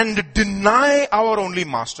and deny our only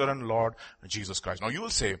Master and Lord, Jesus Christ. Now you will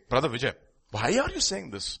say, Brother Vijay, why are you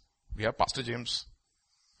saying this? We have Pastor James.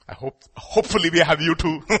 Hopefully we have you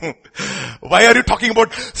too. Why are you talking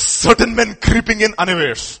about certain men creeping in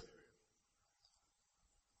unawares?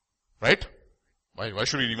 Right? Why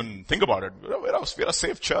should we even think about it? We're a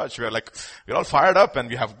safe church. We're all fired up and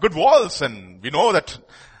we have good walls and we know that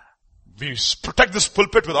we protect this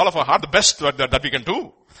pulpit with all of our heart, the best that we can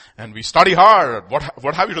do. And we study hard.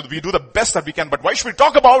 What have you do? We do the best that we can. But why should we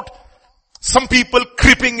talk about some people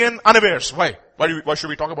creeping in unawares? Why? Why should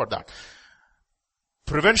we talk about that?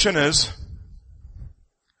 Prevention is,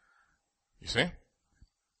 you see,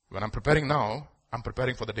 when I'm preparing now, I'm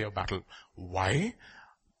preparing for the day of battle. Why?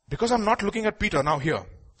 Because I'm not looking at Peter now here,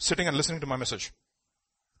 sitting and listening to my message.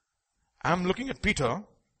 I'm looking at Peter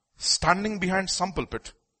standing behind some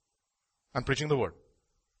pulpit and preaching the word.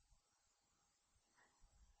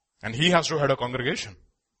 And he has to head a congregation.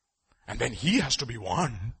 And then he has to be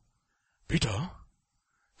warned. Peter,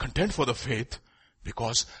 contend for the faith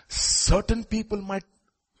because certain people might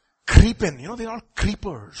creep in. They're all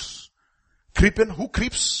creepers. Creep in. Who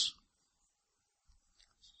creeps?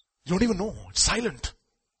 You don't even know. It's silent.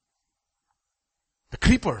 The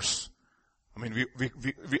creepers. I mean,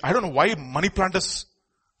 I don't know why money plant is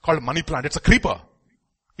called money plant. It's a creeper.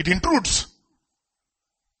 It intrudes.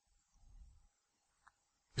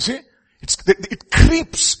 You see? It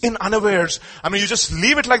creeps in unawares. I mean, you just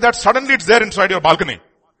leave it like that. Suddenly it's there inside your balcony.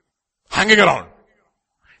 Hanging around.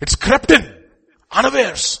 It's crept in.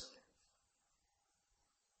 Unawares.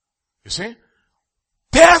 You see?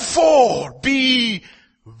 Therefore, be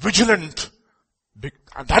vigilant.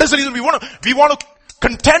 And that is the reason we want to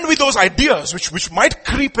contend with those ideas which might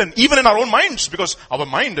creep in even in our own minds, because our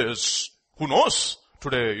mind is, who knows?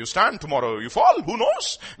 Today you stand, tomorrow you fall. Who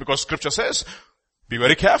knows? Because scripture says, be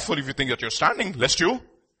very careful if you think that you're standing, lest you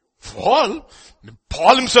fall.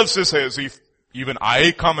 Paul himself says, if even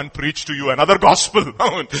I come and preach to you another gospel.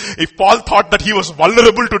 If Paul thought that he was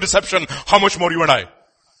vulnerable to deception, how much more you and I?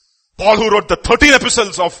 Paul, who wrote the 13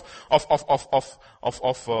 epistles of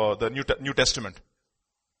the New Testament.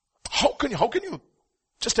 How can you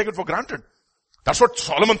just take it for granted? That's what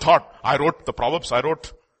Solomon thought. I wrote the Proverbs, I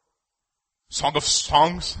wrote Song of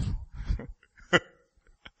Songs.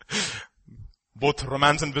 Both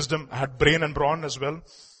romance and wisdom. I had brain and brawn as well.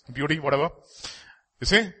 Beauty, whatever. You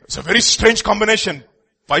see? It's a very strange combination.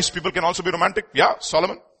 Wise people can also be romantic. Yeah,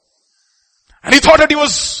 Solomon. And he thought that he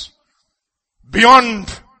was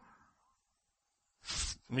beyond.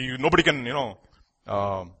 Nobody can,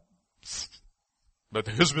 but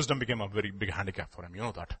his wisdom became a very big handicap for him. You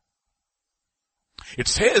know that. It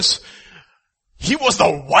says, he was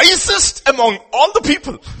the wisest among all the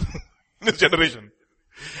people in his generation.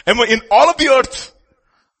 In all of the earth,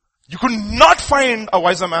 you could not find a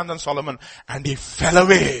wiser man than Solomon, and he fell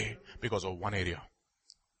away because of one area.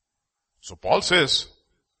 So Paul says,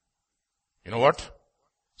 you know what?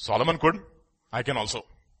 Solomon could, I can also.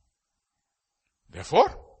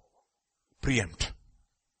 Therefore, preempt.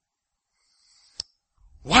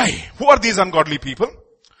 Why? Who are these ungodly people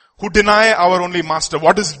who deny our only Master?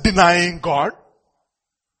 What is denying God?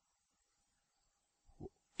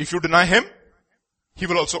 If you deny Him, He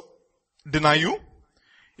will also deny you.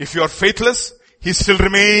 If you are faithless, he still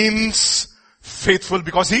remains faithful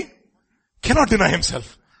because he cannot deny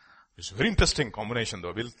himself. It's a very interesting combination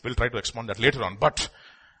though. We'll try to expand that later on. But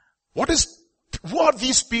who are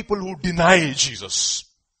these people who deny Jesus?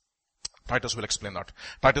 Titus will explain that.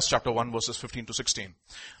 Titus chapter 1 verses 15 to 16.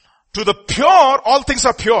 To the pure, all things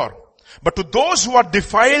are pure. But to those who are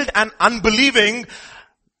defiled and unbelieving,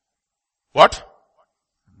 what?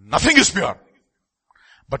 Nothing is pure.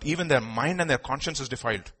 But even their mind and their conscience is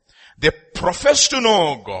defiled. They profess to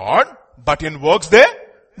know God, but in works they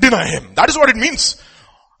deny Him. That is what it means.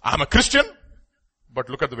 I'm a Christian, but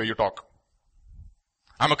look at the way you talk.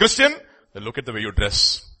 I'm a Christian, then look at the way you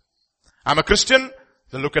dress. I'm a Christian,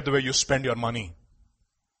 then look at the way you spend your money.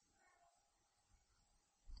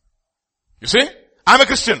 You see? I'm a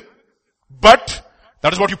Christian. But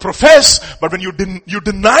that is what you profess, but when you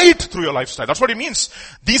deny it through your lifestyle. That's what it means.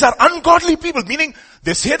 These are ungodly people, meaning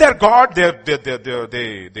they say they're God,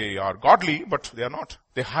 they are godly, but they are not.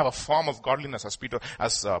 They have a form of godliness as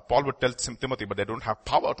Paul would tell Timothy, but they don't have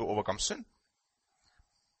power to overcome sin.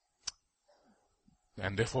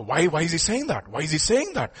 And therefore, why is he saying that? Why is he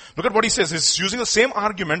saying that? Look at what he says. He's using the same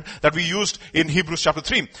argument that we used in Hebrews chapter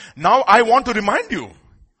 3. Now I want to remind you,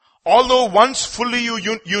 although once fully you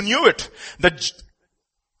knew it,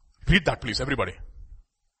 read that please, everybody.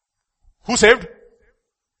 Who saved?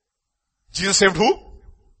 Jesus saved who?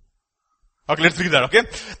 Okay, let's read that, okay?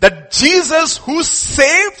 That Jesus who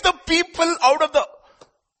saved the people out of the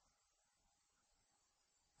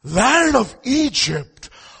land of Egypt.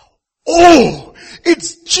 Oh,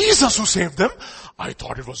 it's Jesus who saved them. I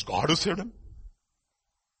thought it was God who saved them.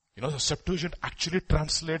 You know, the Septuagint actually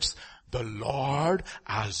translates the Lord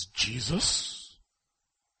as Jesus.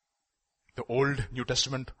 The Old New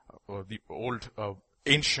Testament, the old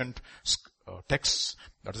ancient texts.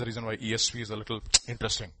 That is the reason why ESV is a little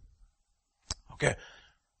interesting. Okay.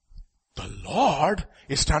 The Lord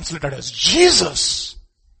is translated as Jesus.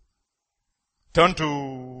 Turn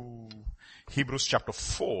to Hebrews chapter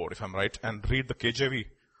 4, if I'm right, and read the KJV.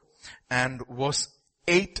 And verse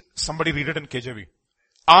 8, somebody read it in KJV.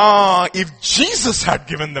 If Jesus had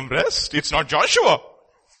given them rest, it's not Joshua.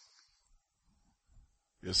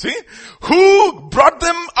 You see? Who brought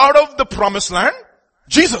them out of the promised land?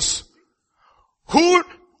 Jesus. Who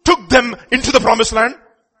took them into the promised land?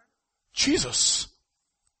 Jesus.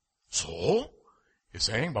 So, you're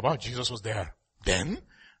saying, Baba, Jesus was there then,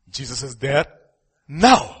 Jesus is there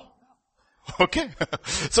now. Okay.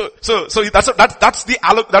 So that's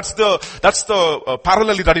the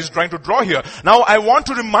parallel that he's trying to draw here. Now I want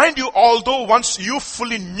to remind you, although once you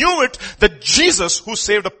fully knew it, that Jesus who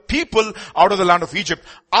saved the people out of the land of Egypt,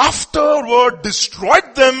 afterward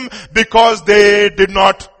destroyed them because they did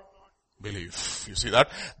not believe. You see that?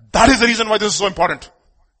 That is the reason why this is so important.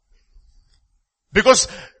 Because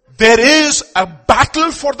there is a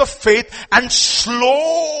battle for the faith, and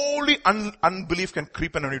slowly unbelief can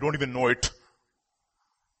creep in and you don't even know it.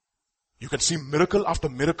 You can see miracle after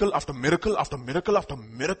miracle after miracle after miracle after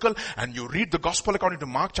miracle, and you read the gospel according to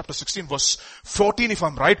Mark chapter 16 verse 14 if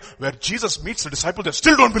I'm right, where Jesus meets the disciples, they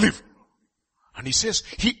still don't believe. And he says,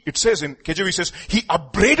 it says in KJV says, he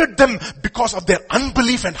upbraided them because of their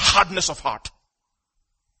unbelief and hardness of heart.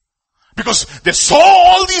 Because they saw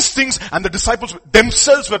all these things and the disciples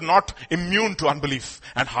themselves were not immune to unbelief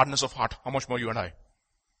and hardness of heart. How much more you and I,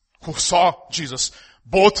 who saw Jesus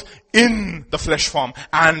both in the flesh form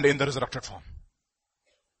and in the resurrected form.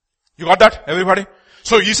 You got that, everybody?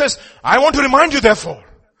 So he says, I want to remind you therefore,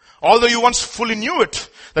 although you once fully knew it,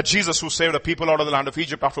 that Jesus who saved the people out of the land of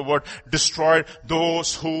Egypt afterward destroyed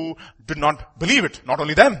those who did not believe it. Not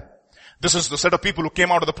only them. This is the set of people who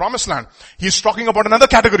came out of the promised land. He's talking about another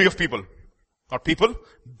category of people. Not people,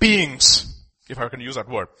 beings, if I can use that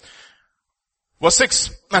word. Verse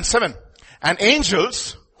 6 and 7. And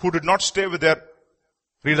angels who did not stay with their,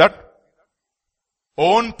 read that,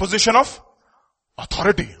 own position of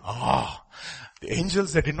authority. The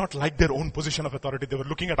angels, they did not like their own position of authority. They were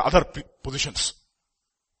looking at other positions.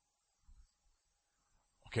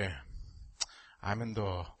 Okay. I'm in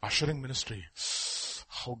the ushering ministry.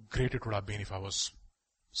 How great it would have been if I was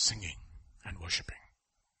singing and worshiping.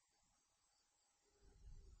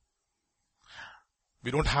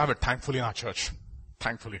 We don't have it, thankfully, in our church.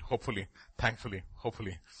 Thankfully, hopefully.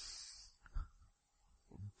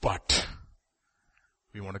 But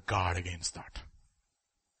we want to guard against that.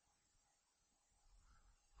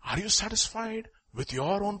 Are you satisfied with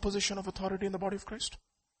your own position of authority in the body of Christ?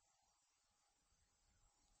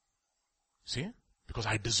 See? Because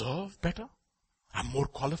I deserve better. I'm more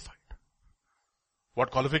qualified.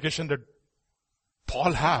 What qualification did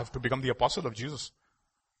Paul have to become the apostle of Jesus?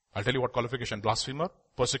 I'll tell you what qualification: blasphemer,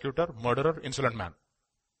 persecutor, murderer, insolent man.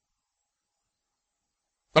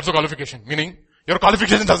 That's the qualification. Meaning, your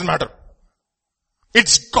qualification doesn't matter.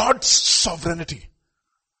 It's God's sovereignty.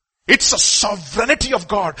 It's a sovereignty of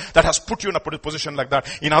God that has put you in a position like that.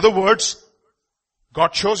 In other words,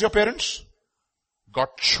 God chose your parents. God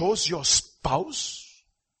chose your spouse.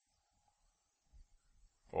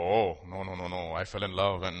 Oh, no. I fell in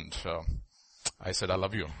love and I said, I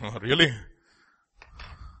love you. Really?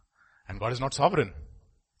 And God is not sovereign.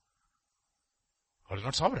 God is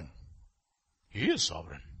not sovereign. He is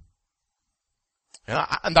sovereign. Yeah,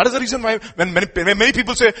 and that is the reason why when many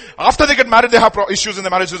people say, after they get married, they have issues in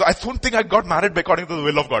their marriages. I don't think I got married according to the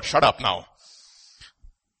will of God. Shut up now.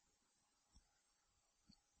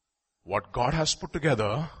 What God has put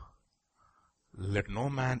together, let no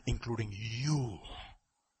man, including you,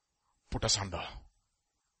 put asunder.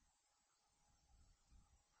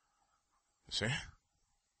 See?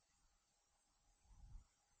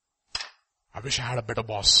 I wish I had a better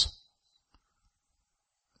boss.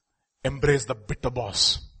 Embrace the bitter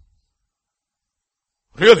boss.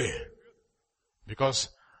 Really? Because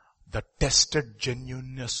the tested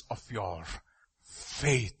genuineness of your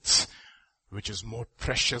faith, which is more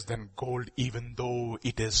precious than gold, even though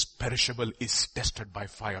it is perishable, is tested by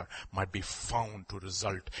fire, might be found to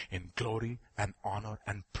result in glory and honor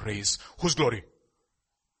and praise. Whose glory?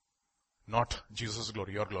 Not Jesus'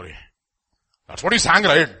 glory, your glory. That's what he sang,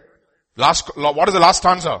 right? What is the last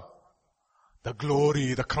stanza? The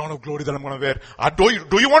glory, the crown of glory that I'm going to wear.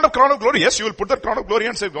 Do you want a crown of glory? Yes, you will put that crown of glory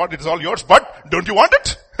and say, God, it is all yours, but don't you want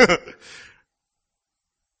it?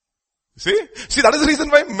 See, that is the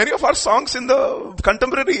reason why many of our songs in the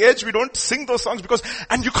contemporary age, we don't sing those songs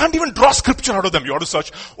and you can't even draw scripture out of them. You have to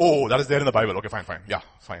search, oh, that is there in the Bible. Okay, fine. Yeah,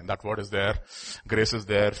 fine. That word is there. Grace is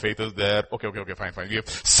there. Faith is there. Okay, fine. We have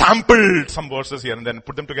sampled some verses here and then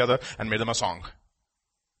put them together and made them a song.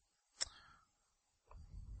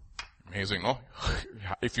 Amazing, no?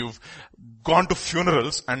 If you've gone to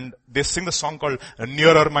funerals and they sing the song called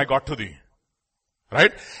Nearer My God to Thee,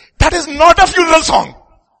 right? That is not a funeral song.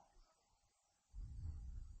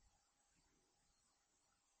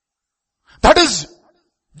 That is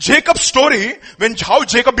Jacob's story how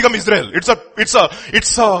Jacob became Israel. It's a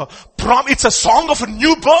song of a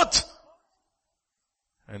new birth.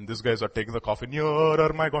 And these guys are taking the coffin,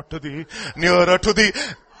 nearer my God to thee, nearer to thee.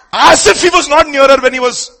 As if he was not nearer when he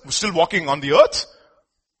was still walking on the earth.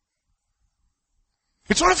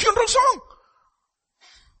 It's not a funeral song.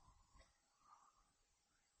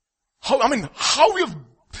 How we have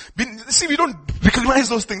been, we don't recognize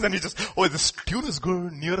those things and we just, this tune is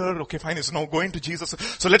good, nearer, okay fine, it's now going to Jesus.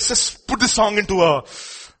 So let's just put this song into a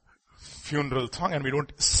funeral song and we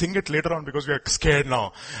don't sing it later on because we are scared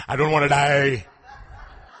now. I don't want to die.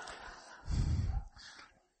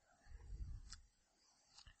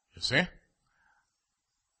 See?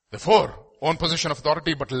 Therefore, own position of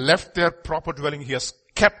authority, but left their proper dwelling, he has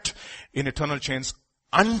kept in eternal chains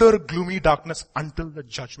under gloomy darkness until the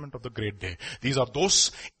judgment of the great day. These are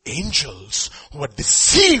those angels who were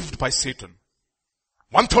deceived by Satan.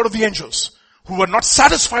 1/3 of the angels who were not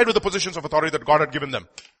satisfied with the positions of authority that God had given them.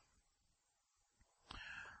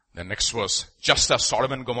 The next verse, just as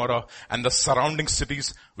Sodom and Gomorrah and the surrounding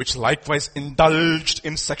cities, which likewise indulged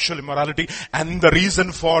in sexual immorality, and the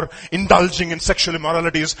reason for indulging in sexual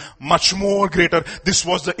immorality is much more greater. This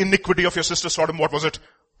was the iniquity of your sister Sodom. What was it?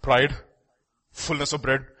 Pride, fullness of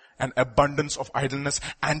bread, and abundance of idleness,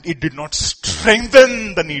 and it did not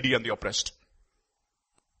strengthen the needy and the oppressed.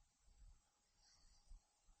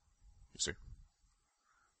 You see?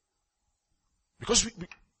 Because we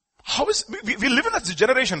live in that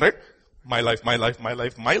generation, right? My life. My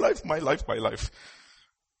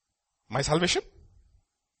salvation,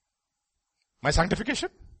 my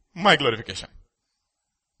sanctification, my glorification.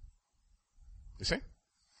 You see?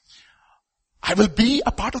 I will be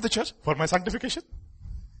a part of the church for my sanctification,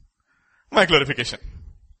 my glorification.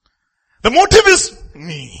 The motive is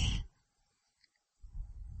me.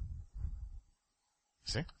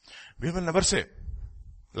 See? We will never say,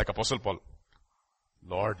 like Apostle Paul,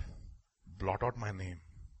 Lord, blot out my name.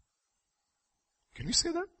 Can we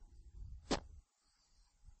say that?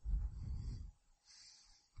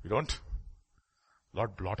 We don't.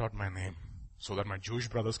 Lord, blot out my name so that my Jewish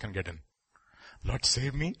brothers can get in. Lord,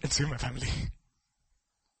 save me and save my family.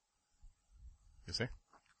 You see?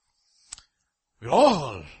 We're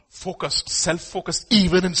all focused, self-focused,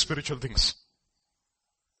 even in spiritual things.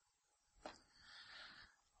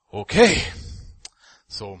 Okay.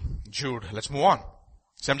 So, Jude, let's move on.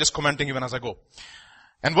 See, I'm just commenting even as I go.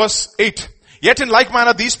 And verse 8. Yet in like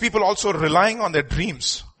manner, these people also relying on their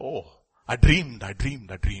dreams. I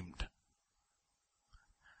dreamed.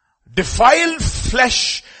 Defile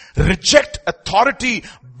flesh, reject authority,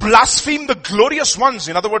 blaspheme the glorious ones.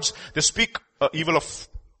 In other words, they speak evil of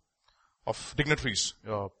dignitaries,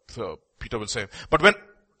 Peter will say. But when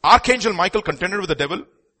Archangel Michael contended with the devil,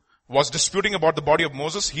 was disputing about the body of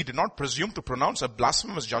Moses, he did not presume to pronounce a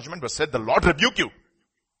blasphemous judgment, but said, the Lord rebuke you.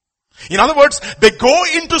 In other words, they go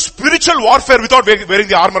into spiritual warfare without wearing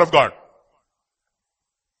the armor of God.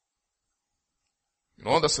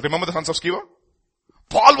 Remember the sons of Sceva?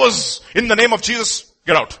 Paul was, in the name of Jesus,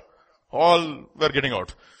 get out. All were getting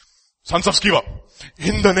out. Sons of Sceva,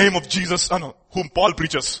 in the name of Jesus, whom Paul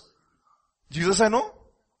preaches. Jesus I know,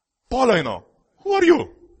 Paul I know. Who are you?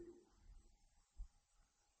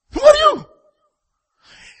 Who are you?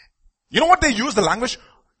 You know what they use the language?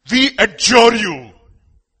 We adjure you.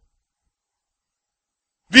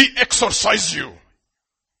 We exorcise you.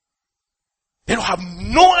 They don't have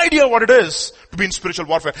no idea what it is to be in spiritual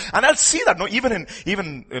warfare. And I'll see that,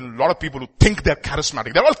 even in a lot of people who think they're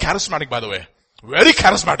charismatic. They're all charismatic, by the way. Very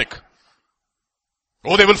charismatic.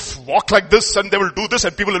 Oh, they will walk like this and they will do this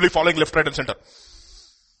and people will be following left, right and center.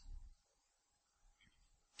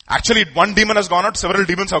 Actually, one demon has gone out, several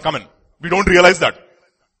demons have come in. We don't realize that.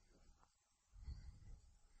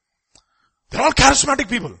 They're all charismatic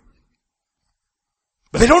people.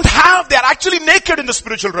 But they're actually naked in the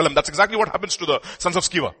spiritual realm. That's exactly what happens to the sons of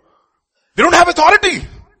Sceva. They don't have authority.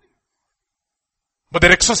 But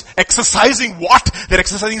they're exercising what? They're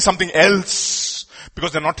exercising something else.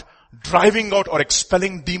 Because they're not driving out or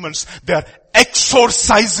expelling demons. They're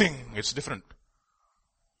exorcising. It's different.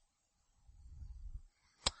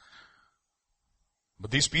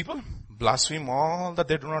 But these people blaspheme all that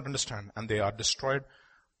they do not understand. And they are destroyed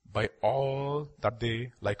by all that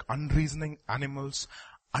they, like unreasoning animals,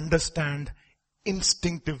 understand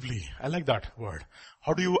instinctively. I like that word.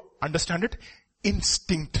 How do you understand it?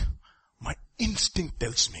 Instinct. My instinct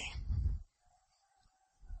tells me.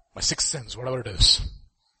 My sixth sense, whatever it is.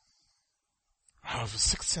 I have a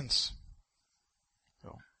sixth sense.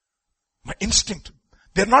 My instinct.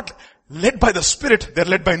 They're not led by the Spirit, they're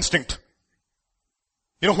led by instinct.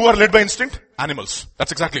 You know who are led by instinct? Animals.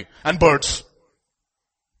 That's exactly. And birds.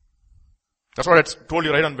 That's what I told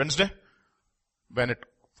you right on Wednesday. When it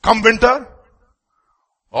come winter,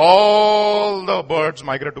 all the birds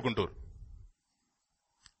migrate to Guntur.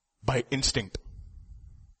 By instinct.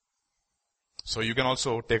 So you can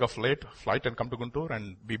also take a flight and come to Guntur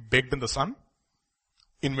and be baked in the sun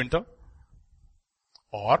in winter.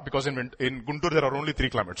 Or, because in Guntur there are only 3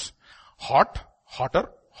 climates. Hot, hotter,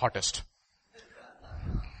 hottest.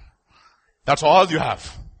 That's all you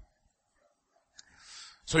have.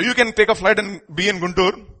 So you can take a flight and be in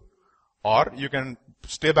Guntur, or you can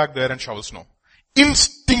stay back there and shovel snow.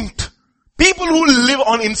 Instinct. People who live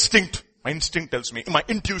on instinct. My instinct tells me, my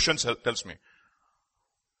intuition tells me.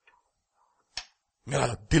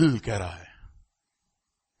 Mera dil keh raha hai.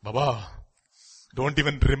 Baba, don't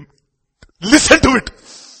even listen to it.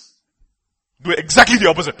 Do exactly the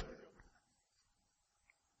opposite.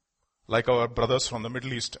 Like our brothers from the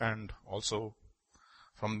Middle East and also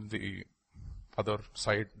from the other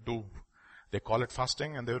side do. They call it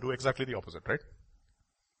fasting and they do exactly the opposite, right?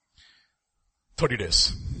 30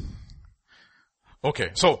 days.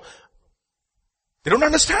 Okay, so they don't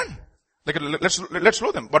understand. Like, let's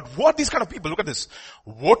slow them. But what these kind of people, look at this.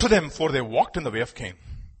 Woe to them, for they walked in the way of Cain.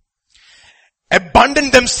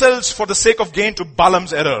 Abandoned themselves for the sake of gain to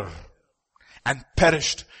Balaam's error. And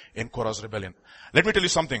perished in Korah's rebellion. Let me tell you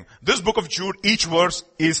something. This book of Jude, each verse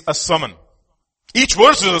is a sermon. Each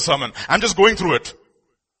verse is a sermon. I'm just going through it.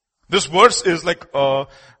 This verse is like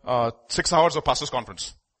 6 hours of pastor's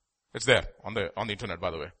conference. It's there on the internet,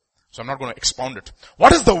 by the way. So I'm not going to expound it.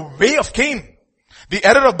 What is the way of Cain? The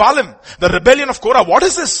error of Balaam, the rebellion of Korah. What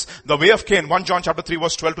is this? The way of Cain. 1 John chapter 3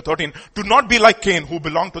 verse 12 to 13. Do not be like Cain, who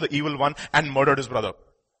belonged to the evil one and murdered his brother.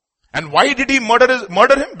 And why did he murder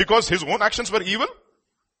him? Because his own actions were evil.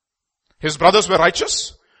 His brothers were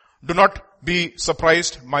righteous. Do not be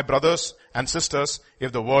surprised, my brothers and sisters,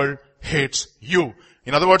 if the world hates you.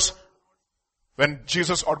 In other words, when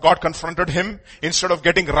Jesus or God confronted him, instead of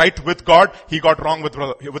getting right with God, he got wrong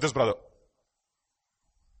with his brother.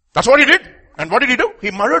 That's what he did. And what did he do?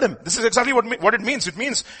 He murdered him. This is exactly what it means. It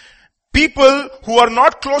means people who are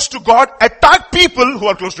not close to God attack people who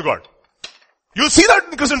are close to God. You'll see that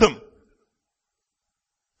in Christendom.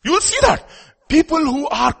 You'll see that. People who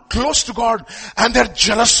are close to God and they're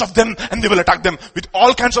jealous of them and they will attack them with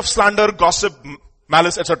all kinds of slander, gossip,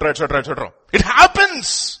 malice, etc., etc., etc. It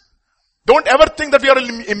happens. Don't ever think that we are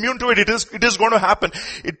immune to it. It is going to happen.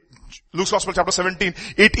 Luke's Gospel chapter 17.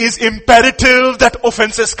 It is imperative that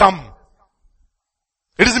offenses come.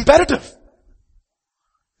 It is imperative.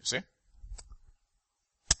 You see?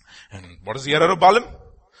 And what is the error of Balaam?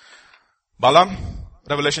 Balaam,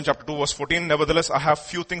 Revelation chapter 2 verse 14, nevertheless I have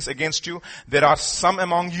few things against you. There are some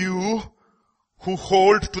among you who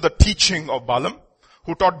hold to the teaching of Balaam,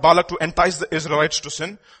 who taught Balak to entice the Israelites to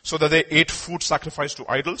sin, so that they ate food sacrificed to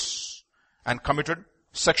idols and committed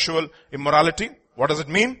sexual immorality. What does it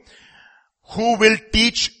mean? Who will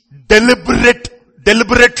teach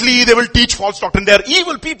deliberately they will teach false doctrine. They are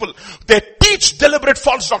evil people. They teach deliberate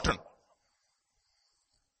false doctrine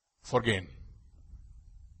for gain.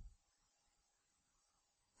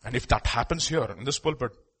 And if that happens here in this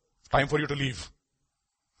pulpit, time for you to leave.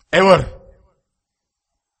 Ever.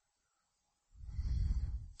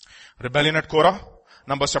 Rebellion at Korah,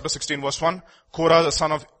 Numbers chapter 16 verse 1. Korah, the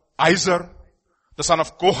son of Izhar, the son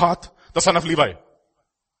of Kohath, the son of Levi.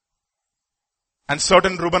 And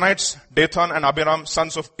certain Reubenites, Dathan and Abiram,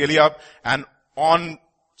 sons of Eliab, and On,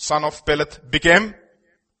 son of Peleth, became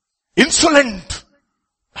insolent.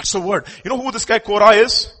 That's the word. You know who this guy Korah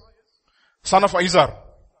is? Son of Izhar,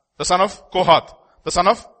 the son of Kohath, the son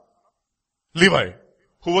of Levi,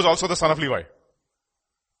 who was also the son of Levi.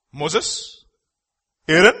 Moses,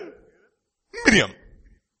 Aaron, Miriam.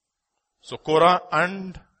 So Korah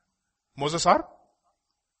and Moses are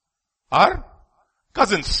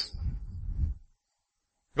cousins.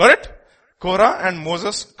 Got it? Korah and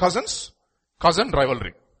Moses cousins, cousin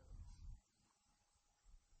rivalry.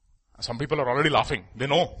 Some people are already laughing. They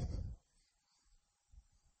know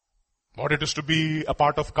what it is to be a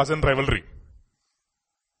part of cousin rivalry.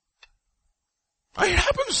 It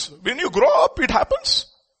happens. When you grow up, it happens.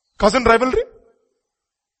 Cousin rivalry.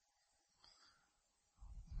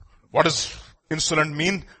 What does insolent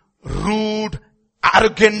mean? Rude,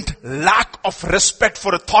 arrogant, lack of respect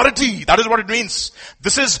for authority. That is what it means.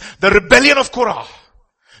 This is the rebellion of Korah.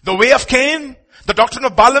 The way of Cain, the doctrine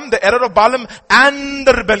of Balaam, the error of Balaam, and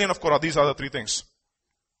the rebellion of Korah. These are the three things.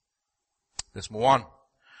 Let's move on.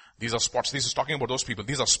 These are spots. This is talking about those people.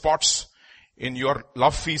 These are spots in your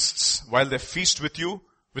love feasts while they feast with you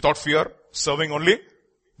without fear, serving only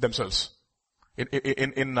themselves.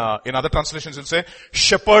 In other translations it'll say,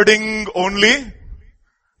 shepherding only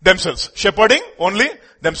themselves. Shepherding only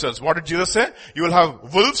themselves. What did Jesus say? You will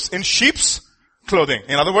have wolves in sheep's clothing.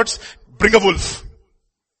 In other words, bring a wolf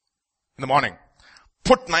in the morning.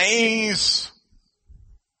 Put nice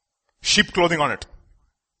sheep clothing on it.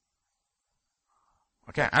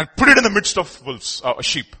 Okay, and put it in the midst of wolves,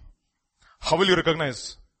 sheep. How will you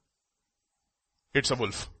recognize it's a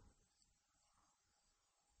wolf?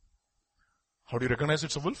 How do you recognize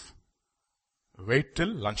it's a wolf? Wait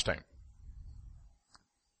till lunchtime.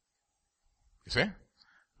 You see?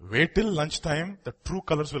 Wait till lunchtime, the true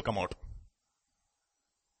colors will come out.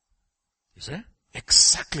 You see?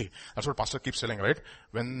 Exactly. That's what pastor keeps telling, right?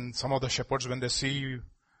 When some of the shepherds, when they see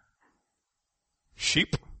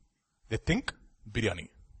sheep, they think biryani.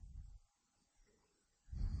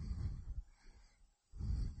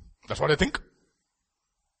 That's what they think.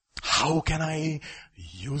 How can I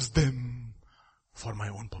use them for my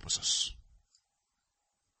own purposes?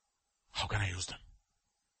 How can I use them?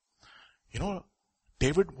 You know,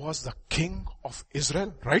 David was the king of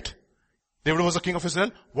Israel, right? David was the king of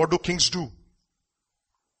Israel. What do kings do?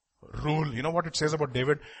 Rule. You know what it says about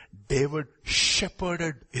David? David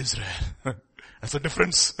shepherded Israel. That's the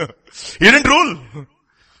difference. He didn't rule.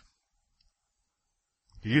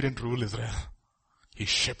 He didn't rule Israel. He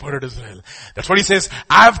shepherded Israel. That's what he says.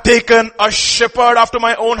 I have taken a shepherd after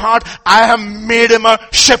my own heart. I have made him a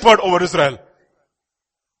shepherd over Israel.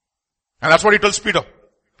 And that's what he tells Peter.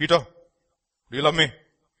 Peter, do you love me?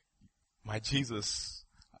 My Jesus,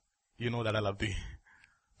 you know that I love thee.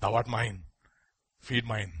 Thou art mine. Feed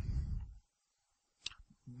mine.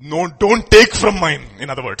 No, don't take from mine, in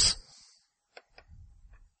other words.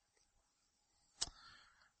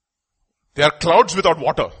 They are clouds without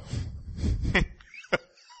water.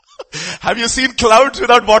 Have you seen clouds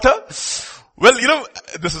without water? Well, you know,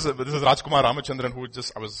 this is Rajkumar Ramachandran who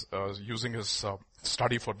I was using his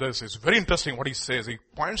study for this. It's very interesting what he says. He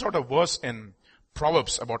points out a verse in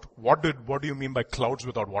Proverbs about what do you mean by clouds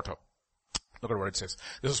without water? Look at what it says.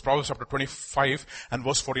 This is Proverbs chapter 25 and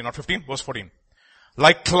verse 14, not 15, verse 14.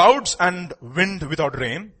 Like clouds and wind without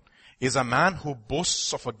rain is a man who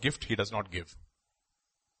boasts of a gift he does not give.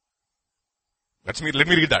 Let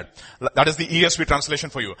me read that. That is the ESV translation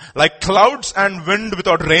for you. Like clouds and wind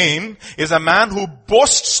without rain is a man who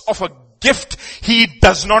boasts of a gift he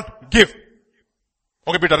does not give.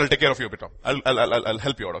 Okay, Peter, I'll take care of you, Peter. I'll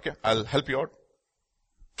help you out, okay? I'll help you out.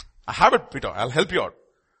 I have it, Peter. I'll help you out.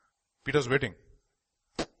 Peter's waiting.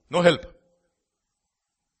 No help.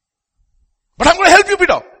 But I'm going to help you,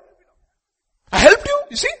 Peter. I helped you,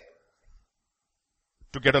 you see,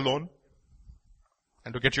 to get a loan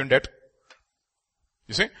and to get you in debt.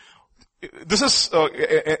 You see, this is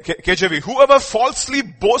KJV. Whoever falsely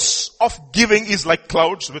boasts of giving is like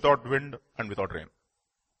clouds without wind and without rain.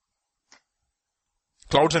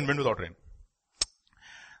 Clouds and wind without rain.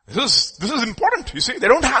 This is important. You see, they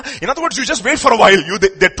don't have, in other words, you just wait for a while.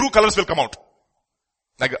 Their true colors will come out.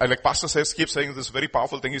 Like pastor says, keeps saying this very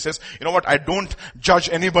powerful thing. He says, you know what, I don't judge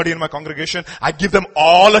anybody in my congregation. I give them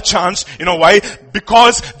all a chance. You know why?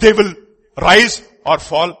 Because they will rise or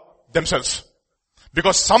fall themselves.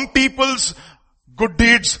 Because some people's good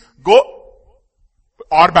deeds go,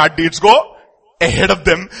 or bad deeds go ahead of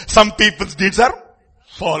them. Some people's deeds are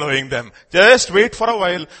following them. Just wait for a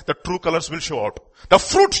while. The true colors will show out. The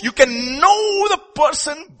fruit, you can know the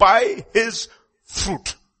person by his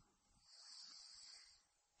fruit.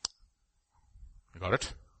 Got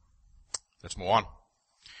it? Let's move on.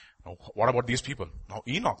 Now, what about these people? Now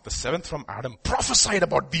Enoch, the seventh from Adam, prophesied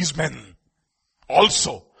about these men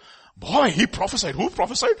also. Boy, he prophesied. Who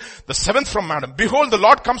prophesied? The seventh from Adam. Behold, the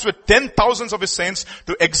Lord comes with 10,000s of his saints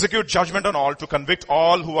to execute judgment on all, to convict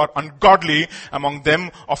all who are ungodly among them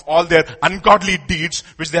of all their ungodly deeds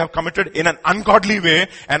which they have committed in an ungodly way,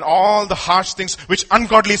 and all the harsh things which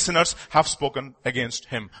ungodly sinners have spoken against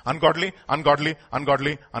him. Ungodly, ungodly,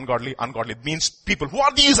 ungodly, ungodly, ungodly. It means people. Who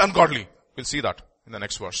are these ungodly? We'll see that in the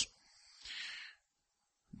next verse.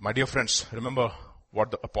 My dear friends, remember what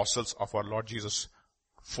the apostles of our Lord Jesus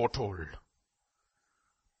foretold.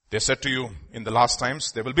 They said to you, in the last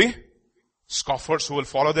times, there will be scoffers who will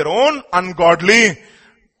follow their own ungodly.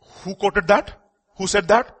 Who quoted that? Who said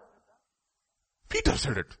that? Peter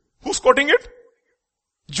said it. Who's quoting it?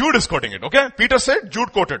 Jude is quoting it, okay? Peter said,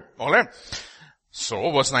 Jude quoted. Alright.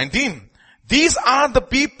 So, verse 19. These are the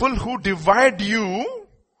people who divide you,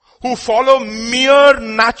 who follow mere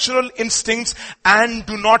natural instincts and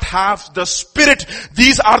do not have the Spirit.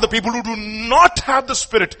 These are the people who do not have the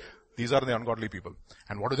Spirit. These are the ungodly people.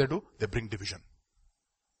 And what do? They bring division.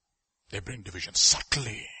 They bring division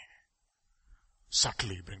subtly.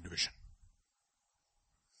 Subtly bring division.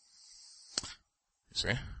 You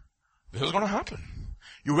see, this is going to happen.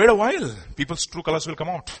 You wait a while, people's true colors will come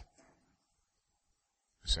out.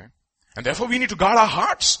 You see, and therefore we need to guard our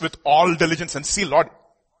hearts with all diligence and see, Lord,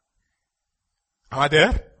 am I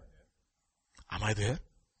there? Am I there?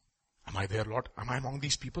 Am I there, Lord? Am I among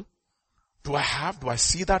these people? Do I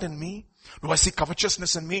see that in me? Do I see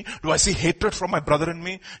covetousness in me? Do I see hatred from my brother in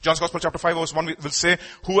me? John's Gospel chapter 5 verse 1 will say,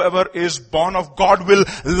 whoever is born of God will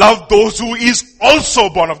love those who is also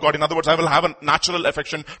born of God. In other words, I will have a natural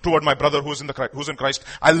affection toward my brother who's in Christ.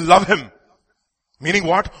 I love him. Meaning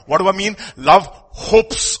what? What do I mean? Love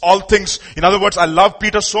hopes all things. In other words, I love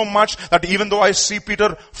Peter so much that even though I see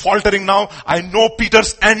Peter faltering now, I know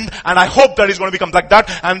Peter's end and I hope that he's going to become like that,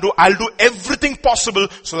 and I'll do everything possible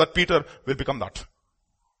so that Peter will become that.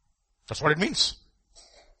 That's what it means.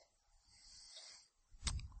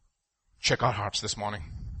 Check our hearts this morning.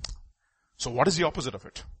 So what is the opposite of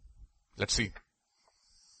it? Let's see.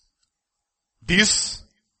 These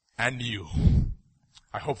and you.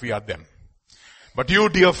 I hope we are them. But you,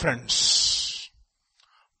 dear friends,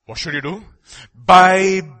 what should you do?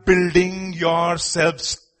 By building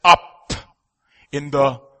yourselves up in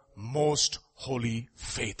the most holy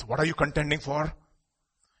faith. What are you contending for?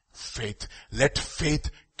 Faith. Let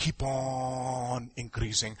faith keep on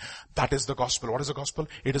increasing. That is the gospel. What is the gospel?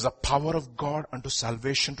 It is a power of God unto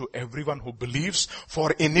salvation to everyone who believes.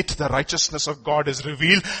 For in it the righteousness of God is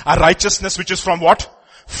revealed. A righteousness which is from what?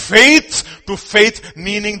 Faith to faith,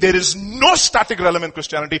 meaning there is no static realm in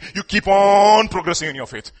Christianity. You keep on progressing in your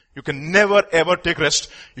faith. You can never ever take rest.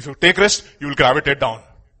 If you take rest, you will gravitate down.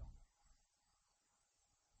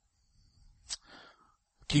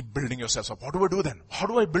 Keep building yourselves up. What do I do then? How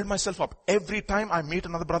do I build myself up? Every time I meet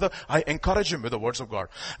another brother, I encourage him with the words of God.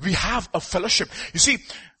 We have a fellowship. You see,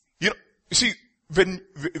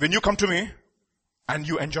 when you come to me and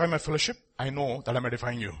you enjoy my fellowship, I know that I'm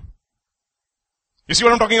edifying you. You see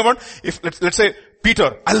what I'm talking about? If let's say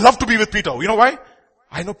Peter, I love to be with Peter. You know why?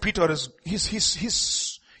 I know Peter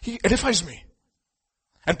he edifies me.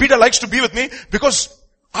 And Peter likes to be with me because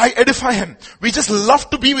I edify him. We just love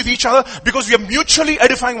to be with each other because we are mutually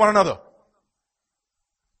edifying one another.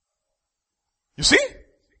 You see?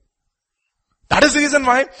 That is the reason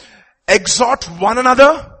why exhort one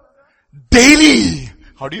another daily.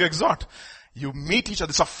 How do you exhort? You meet each other.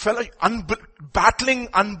 It's a fellow, battling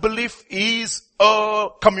unbelief is a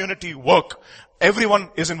community work. Everyone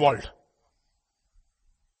is involved.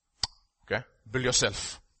 Okay? Build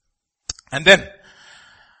yourself. And then,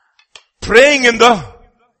 praying in the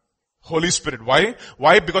Holy Spirit. Why?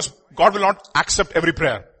 Why? Because God will not accept every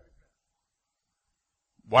prayer.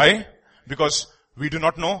 Why? Because we do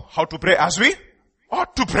not know how to pray as we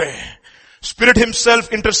ought to pray. Spirit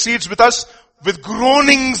himself intercedes with us with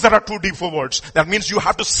groanings that are too deep for words. That means you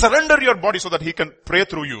have to surrender your body so that he can pray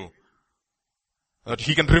through you. That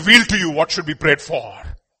he can reveal to you what should be prayed for,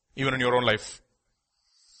 even in your own life.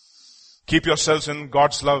 Keep yourselves in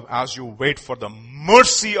God's love as you wait for the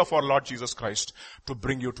mercy of our Lord Jesus Christ to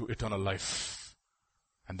bring you to eternal life.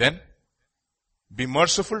 And then, be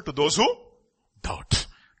merciful to those who doubt.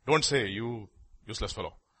 Don't say, you useless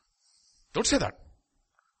fellow. Don't say that.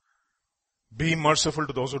 Be merciful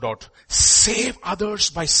to those who doubt. Save others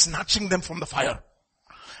by snatching them from the fire.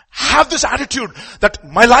 Have this attitude that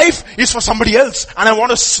my life is for somebody else and I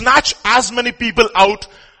want to snatch as many people out.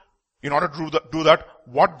 In order to do that,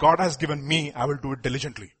 what God has given me, I will do it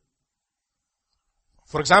diligently.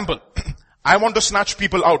 For example, I want to snatch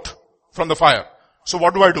people out from the fire. So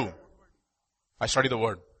what do? I study the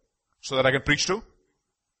word so that I can preach to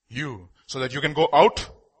you, so that you can go out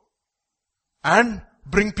and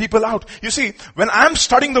bring people out. You see, when I'm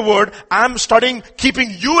studying the word, I'm studying keeping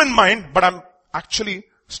you in mind, but I'm actually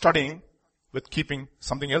studying with keeping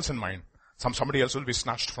something else in mind. Somebody else will be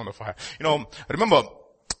snatched from the fire. Remember,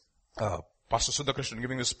 Pastor Siddha Krishnan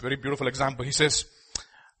giving this very beautiful example. He says,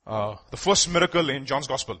 the first miracle in John's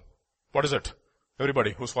Gospel. What is it?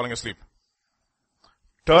 Everybody who's falling asleep.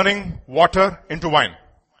 Turning water into wine.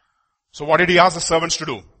 So what did he ask the servants to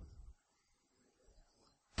do?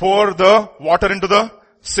 Pour the water into the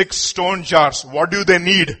 6 stone jars. What do they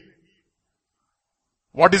need?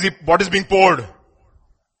 What is being poured?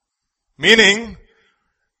 Meaning,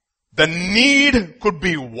 the need could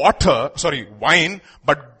be wine,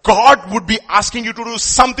 but God would be asking you to do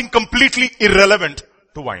something completely irrelevant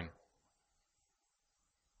to wine.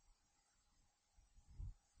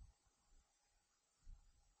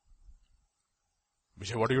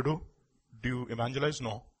 Vijay, what do? Do you evangelize?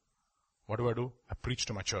 No. What do? I preach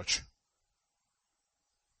to my church.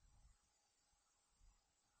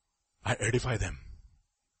 I edify them.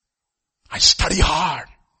 I study hard.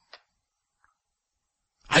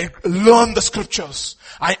 I learn the scriptures.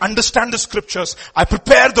 I understand the scriptures. I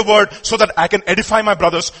prepare the word so that I can edify my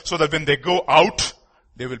brothers so that when they go out,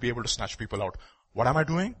 they will be able to snatch people out. What am I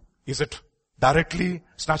doing? Is it directly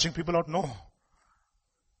snatching people out? No.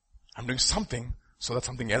 I'm doing something so that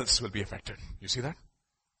something else will be affected. You see that?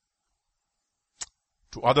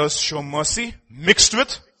 To others show mercy mixed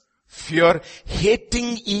with fear,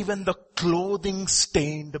 hating even the clothing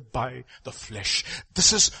stained by the flesh.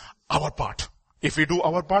 This is our part. If we do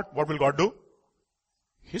our part, what will God do?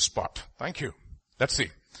 His part. Thank you. Let's see.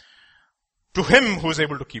 To him who is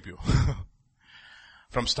able to keep you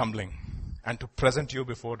from stumbling and to present you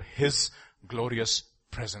before his glorious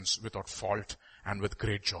presence without fault and with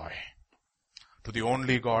great joy. To the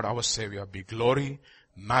only God, our Savior, be glory,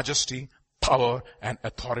 majesty, power and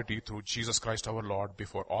authority through Jesus Christ our Lord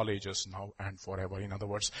before all ages, now and forever. In other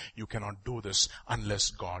words, you cannot do this unless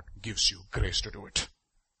God gives you grace to do it.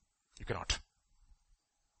 You cannot.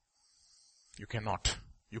 You cannot.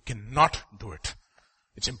 You cannot do it.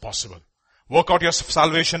 It's impossible. Work out your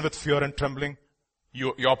salvation with fear and trembling.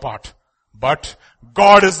 Your part. But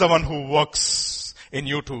God is the one who works in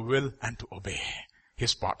you to will and to obey.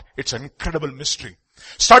 His part. It's an incredible mystery.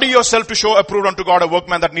 Study yourself to show approved unto God a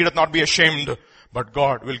workman that needeth not be ashamed, but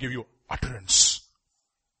God will give you utterance.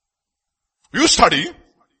 You study,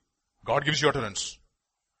 God gives you utterance.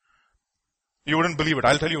 You wouldn't believe it.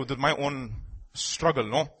 I'll tell you, this is my own struggle,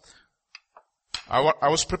 no? I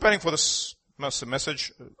was preparing for this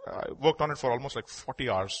message. I worked on it for almost like 40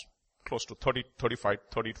 hours, close to 30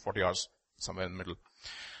 to 40 hours, somewhere in the middle.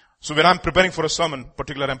 So when I'm preparing for a sermon,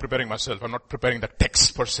 particularly I'm preparing myself. I'm not preparing the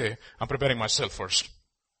text per se. I'm preparing myself first.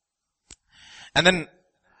 And then,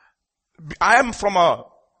 I am from a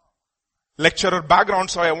lecturer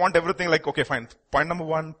background, so I want everything like, okay, fine. Point number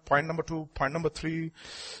 1, point number 2, point number 3.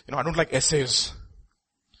 I don't like essays.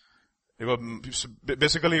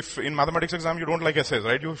 Basically, if in mathematics exam, you don't like essays,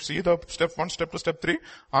 right? You see the step 1, step 2, step 3,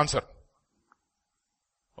 answer.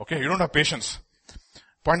 Okay, you don't have patience.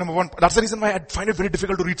 Point number 1, that's the reason why I find it very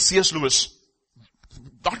difficult to read C.S. Lewis.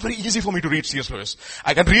 Not very easy for me to read C.S. Lewis.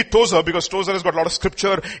 I can read Tozer because Tozer has got a lot of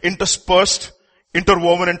scripture interspersed,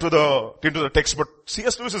 interwoven into the text, but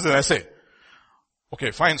C.S. Lewis is an essay.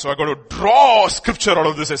 Okay, fine, so I got to draw scripture out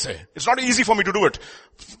of this essay. It's not easy for me to do it.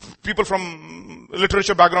 People from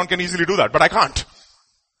literature background can easily do that, but I can't.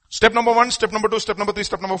 Step number 1, step number 2, step number 3,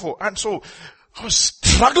 step number 4. And so, I was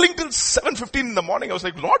struggling till 7:15 in the morning. I was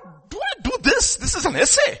like, Lord, do I do this? This is an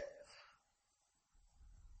essay.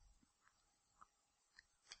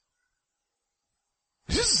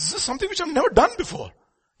 this is something which I've never done before.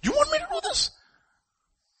 You want me to do this?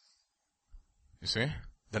 You see,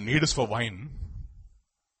 the need is for wine.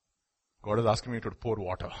 God is asking me to pour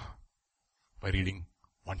water by reading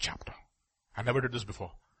one chapter. I never did this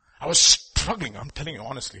before. I was struggling, I'm telling you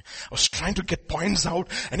honestly. I was trying to get points out.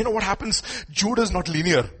 And you know what happens? Jude is not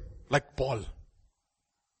linear like Paul.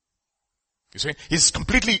 You see, he's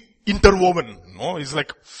completely interwoven. No, he's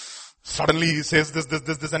like, suddenly he says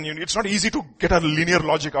this, and it's not easy to get a linear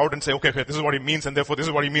logic out and say, okay, this is what he means, and therefore this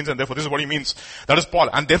is what he means, and therefore this is what he means. That is Paul.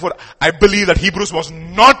 And therefore, I believe that Hebrews was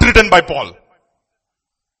not written by Paul.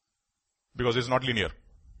 Because it's not linear.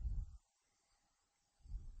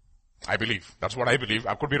 I believe. That's what I believe.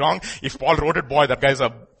 I could be wrong. If Paul wrote it, boy, that guy's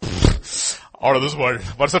out of this world.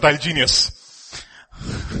 Versatile genius.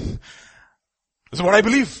 This is what I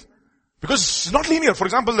believe. Because it's not linear. For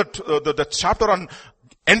example, the chapter on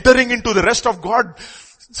entering into the rest of God,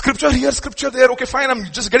 scripture here, scripture there, okay fine, I'm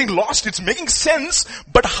just getting lost. It's making sense,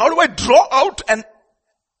 but how do I draw out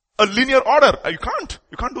a linear order? You can't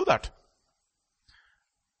do that.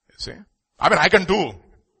 You see? I mean, I can do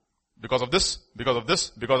because of this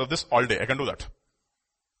all day. I can do that.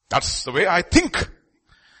 That's the way I think.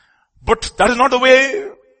 But that is not the way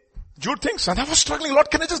Jude thinks. And I was struggling, Lord,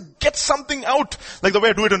 can I just get something out? Like the way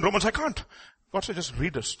I do it in Romans, I can't. God said, just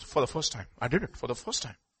read this for the first time. I did it for the first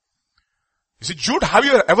time. You see, Jude, have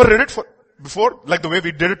you ever read it before, like the way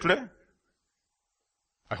we did it today?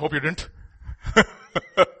 I hope you didn't. And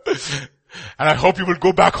I hope you will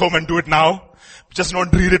go back home and do it now. Just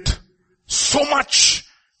not read it. So much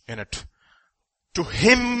in it. To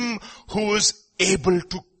him who is able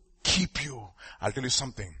to keep you. I'll tell you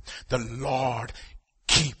something. The Lord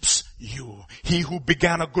keeps you. He who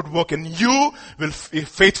began a good work in you will be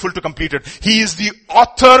faithful to complete it. He is the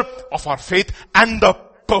author of our faith and the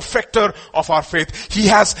perfecter of our faith. He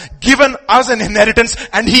has given us an inheritance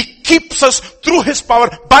and he keeps us through his power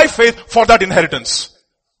by faith for that inheritance.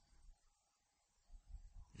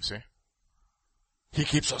 You see? He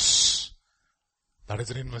keeps us. That is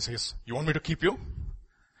the reason he says, you want me to keep you?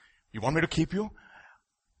 You want me to keep you?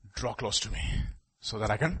 Draw close to me so that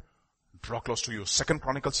I can draw close to you. 2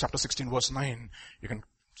 Chronicles chapter 16 verse 9. You can,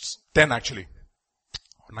 10 actually.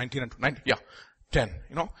 19 and 9, yeah, 10.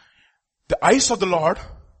 You know, the eyes of the Lord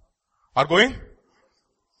are going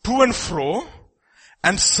to and fro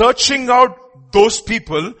and searching out those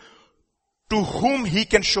people to whom he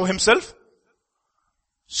can show himself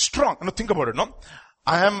strong. Now think about it, no?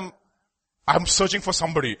 I'm searching for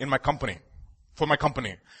somebody in my company, for my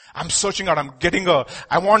company. I'm searching out,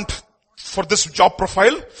 I want, for this job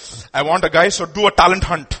profile, I want a guy, so do a talent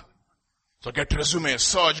hunt. So get resume,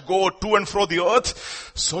 search, go to and fro the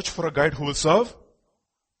earth, search for a guy who will serve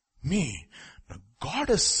me. Now God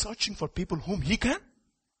is searching for people whom he can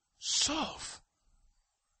serve.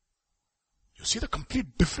 You see the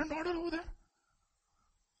complete different order over there?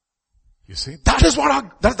 You see, that is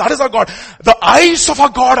our God. The eyes of our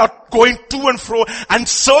God are going to and fro and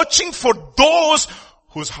searching for those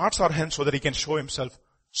whose hearts are hence so that he can show himself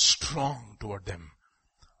strong toward them.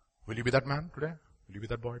 Will you be that man today? Will you be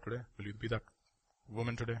that boy today? Will you be that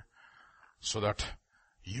woman today? So that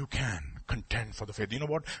you can contend for the faith. You know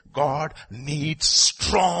what? God needs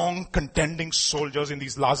strong contending soldiers in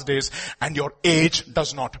these last days, and your age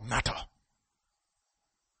does not matter.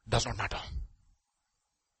 Does not matter.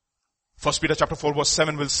 1 Peter chapter 4 verse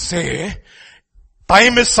 7 will say,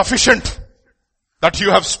 time is sufficient that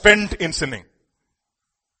you have spent in sinning.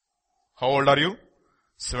 How old are you?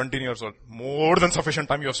 17 years old. More than sufficient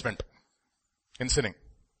time you have spent in sinning.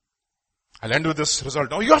 I'll end with this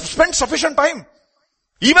result. Now you have spent sufficient time.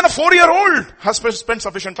 Even a 4-year-old has spent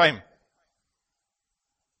sufficient time.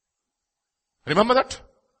 Remember that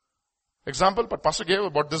example that Pastor gave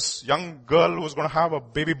about this young girl who was going to have a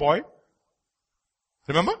baby boy?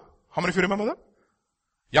 Remember? How many of you remember that?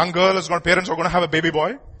 Young girl parents are going to have a baby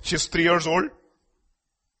boy. She's 3 years old.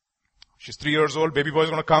 She's 3 years old, baby boy is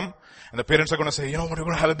going to come, and the parents are going to say, you know what, you're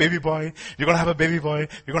going to have a baby boy, you're going to have a baby boy,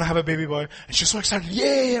 you're going to have a baby boy. And she's so excited,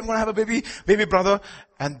 yay, I'm going to have a baby brother.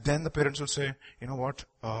 And then the parents will say, you know what,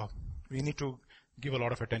 we need to give a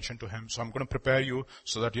lot of attention to him. So I'm going to prepare you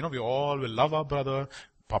so that, we all will love our brother.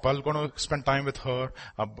 Papa is going to spend time with her,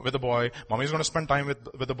 with the boy. Mommy is going to spend time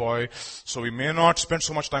with the boy. So we may not spend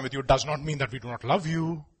so much time with you. It does not mean that we do not love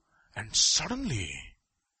you. And suddenly,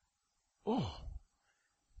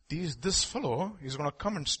 this fellow is going to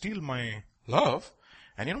come and steal my love.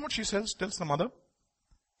 And you know what she tells the mother?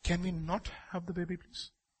 Can we not have the baby,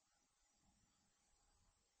 please?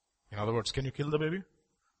 In other words, can you kill the baby?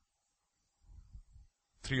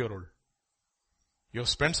 3-year-old. You have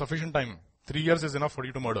spent sufficient time. 3 years is enough for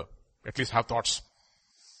you to murder. At least have thoughts.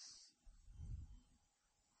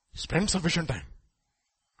 Spend sufficient time.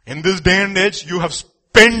 In this day and age, you have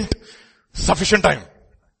spent sufficient time.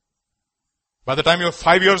 By the time you're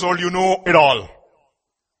 5 years old, you know it all.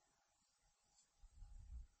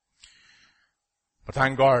 But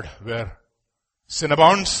thank God, where sin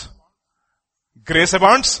abounds, grace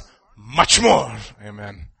abounds, much more.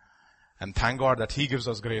 Amen. And thank God that He gives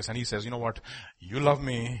us grace and He says, you know what? You love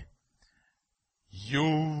me.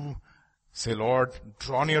 You say, Lord,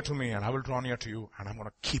 draw near to me and I will draw near to you and I'm going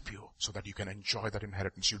to keep you so that you can enjoy that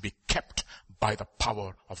inheritance. You'll be kept by the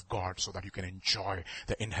power of God so that you can enjoy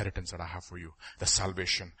the inheritance that I have for you, the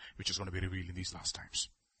salvation which is going to be revealed in these last times.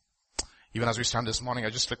 Even as we stand this morning, I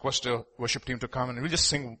just request the worship team to come and we'll just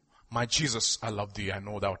sing, My Jesus, I love thee, I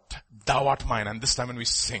know thou art mine. And this time when we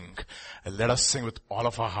sing, let us sing with all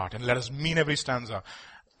of our heart and let us mean every stanza.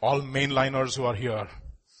 All mainliners who are here,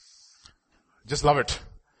 just love it.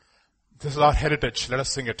 This is our heritage. Let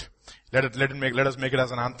us sing it. Let us make it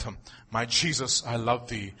as an anthem. My Jesus, I love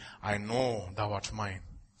thee. I know thou art mine.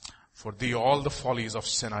 For thee all the follies of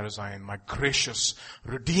sin I resign. My gracious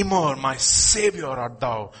Redeemer, my Savior art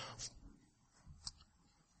thou.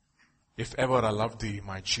 If ever I loved thee,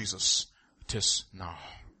 my Jesus, 'tis now.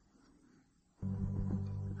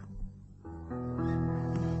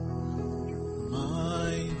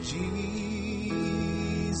 My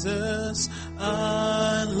Jesus,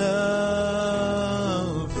 I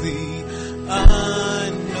love thee. I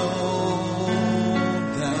know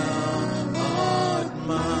thou art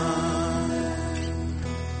mine.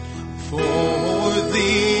 For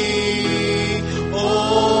thee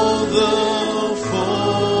all the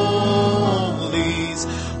follies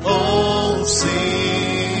of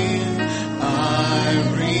sin I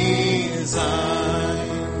resign.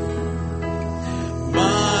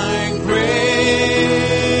 My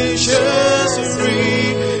gracious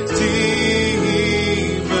Redeemer,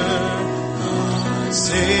 my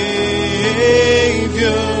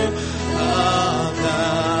Savior art thou.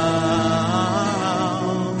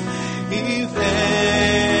 If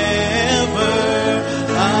ever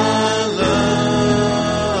I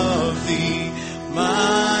love thee,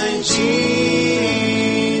 my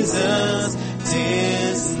Jesus,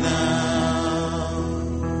 'tis now.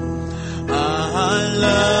 I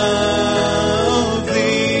love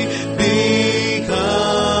thee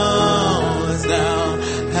because thou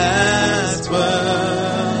hast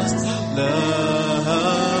first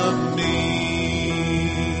loved me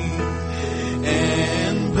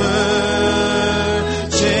and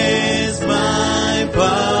purchased my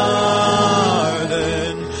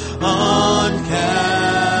pardon on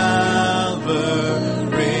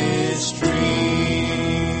Calvary's tree.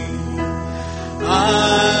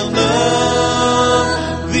 I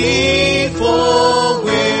love thee for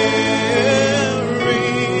wearing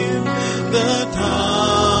the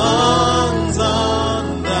tongues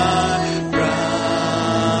on thy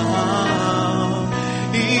brow.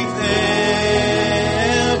 If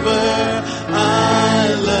ever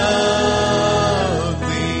I love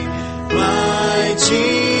thee, my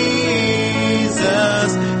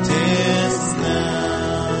Jesus, 'tis now.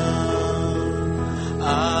 I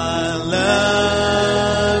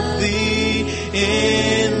love thee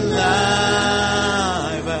in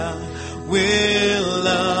life, I will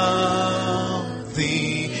love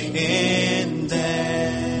thee in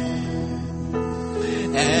death,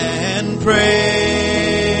 and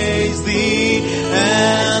praise thee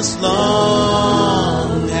as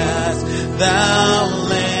long as thou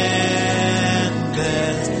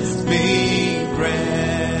lendest me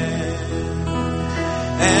breath,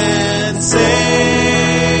 and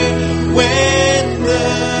say when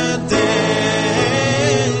the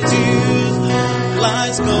dead dew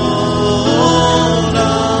lies cold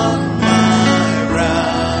on my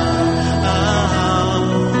brow,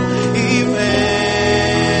 if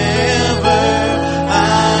ever I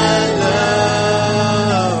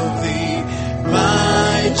love thee,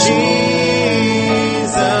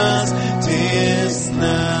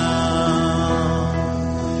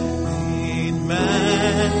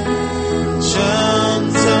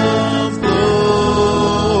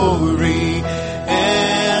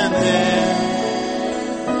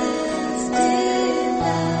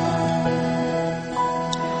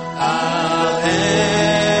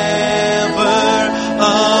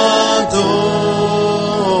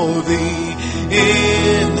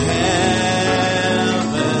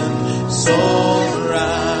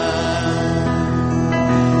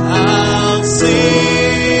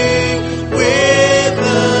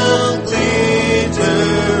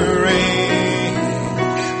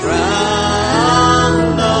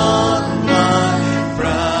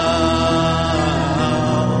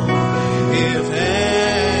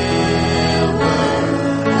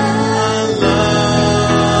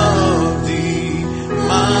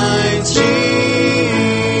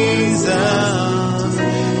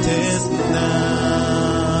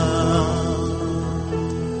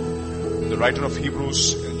 writer of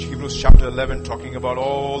Hebrews, in Hebrews chapter 11, talking about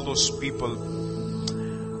all those people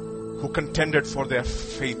who contended for their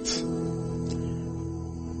faith.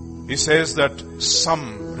 He says that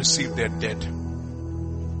some received their dead,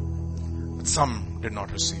 but some did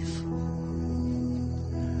not receive.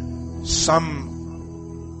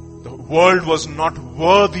 Some, the world was not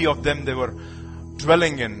worthy of them. They were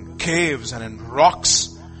dwelling in caves and in rocks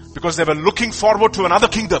because they were looking forward to another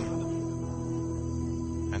kingdom.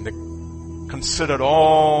 And they considered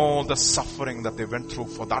all the suffering that they went through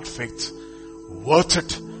for that faith worth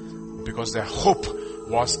it, because their hope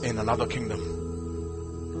was in another kingdom.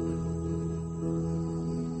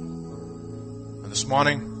 And this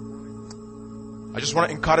morning, I just want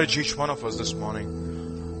to encourage each one of us this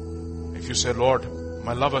morning. If you say, Lord,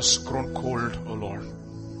 my love has grown cold, oh Lord.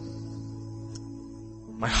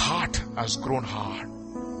 My heart has grown hard.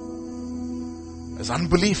 There's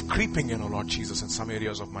unbelief creeping in, oh Lord Jesus, in some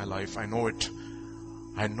areas of my life. I know it.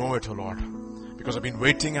 I know it, oh Lord. Because I've been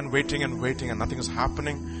waiting and waiting and waiting and nothing is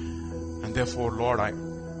happening. And therefore, Lord,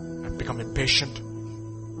 I've become impatient.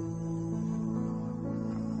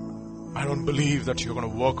 I don't believe that you're going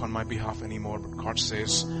to work on my behalf anymore. But God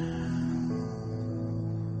says,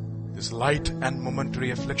 this light and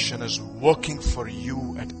momentary affliction is working for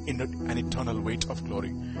you at an eternal weight of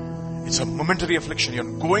glory. It's a momentary affliction.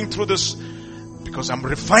 You're going through this because I'm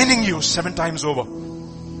refining you 7 times over.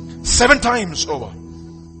 7 times over.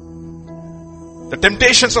 The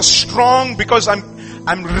temptations are strong because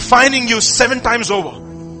I'm refining you 7 times over.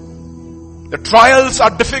 The trials are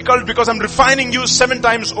difficult because I'm refining you 7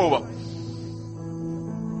 times over.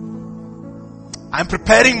 I'm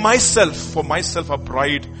preparing myself for myself a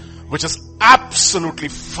bride which is absolutely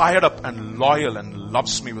fired up and loyal and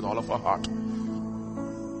loves me with all of her heart.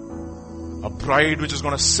 A bride which is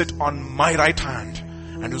going to sit on my right hand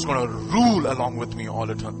and who's going to rule along with me all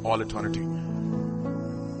eternity.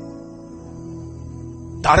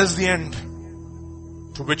 That is the end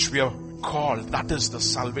to which we are called. That is the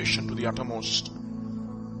salvation to the uttermost.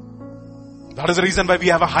 That is the reason why we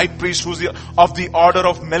have a high priest who's of the order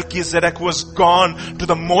of Melchizedek, who has gone to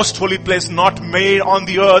the most holy place, not made on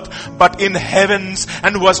the earth, but in heavens,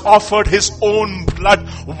 and who has offered his own blood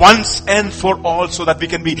once and for all so that we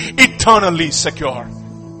can be eternally secure.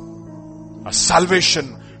 A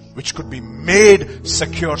salvation which could be made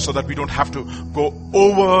secure so that we don't have to go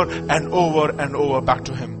over and over and over back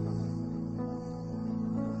to him.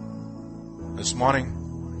 This morning,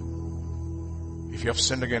 if you have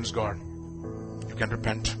sinned against God, you can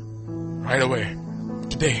repent right away.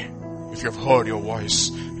 Today, if you have heard your voice,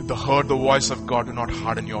 if you heard the voice of God, do not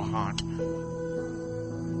harden your heart.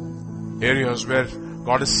 Areas where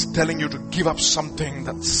God is telling you to give up something,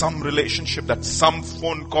 that some relationship, that some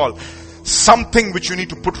phone call, something which you need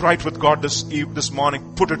to put right with God this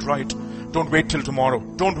morning, put it right. Don't wait till tomorrow.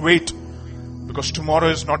 Don't wait, because tomorrow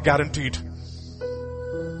is not guaranteed.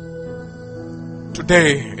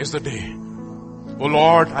 Today is the day. Oh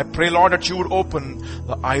Lord, I pray, Lord, that you would open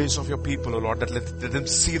the eyes of your people, oh Lord, that let them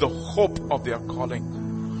see the hope of their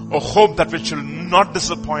calling. A hope that which will not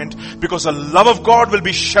disappoint, because the love of God will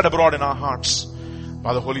be shed abroad in our hearts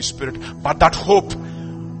by the Holy Spirit. But that hope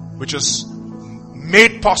which is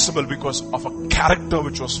made possible because of a character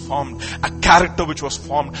which was formed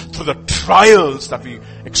through the trials that we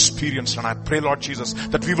experienced. And I pray, Lord Jesus,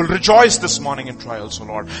 that we will rejoice this morning in trials, oh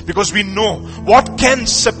Lord, because we know what can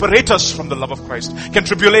separate us from the love of Christ. Can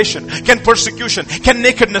tribulation, can persecution, can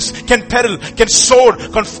nakedness, can peril, can sword,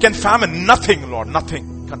 can famine. Nothing, Lord,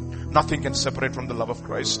 nothing can separate from the love of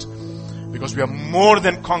Christ, because we are more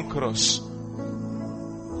than conquerors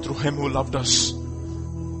through him who loved us.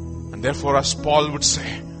 And therefore, as Paul would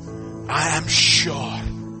say, I am sure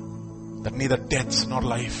that neither death nor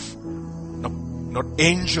life, nor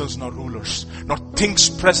angels nor rulers, nor things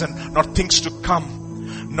present, nor things to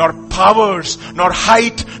come, nor powers, nor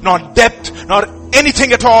height, nor depth, nor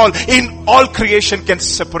anything at all in all creation can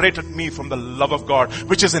separate me from the love of God,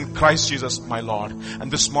 which is in Christ Jesus my Lord. And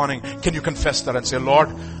this morning, can you confess that and say, Lord,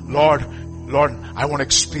 I want to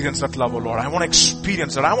experience that love, oh Lord. I want to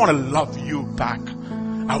experience that. I want to love you back.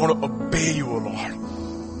 I want to obey you, oh Lord.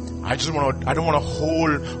 I don't want to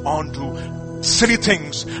hold on to silly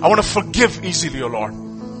things. I want to forgive easily, oh Lord.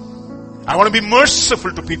 I want to be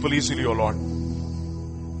merciful to people easily, oh Lord.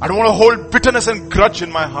 I don't want to hold bitterness and grudge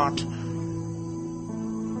in my heart.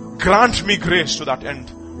 Grant me grace to that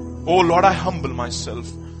end. Oh Lord, I humble myself.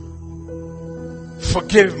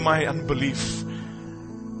 Forgive my unbelief.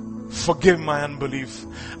 Forgive my unbelief.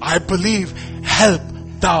 I believe. Help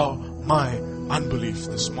thou my unbelief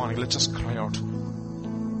this morning. Let's just cry out. I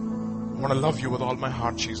want to love you with all my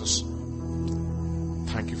heart, Jesus.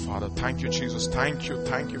 Thank you, Father. Thank you, Jesus. Thank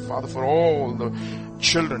you, Father, for all the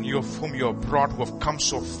children whom you have brought, who have come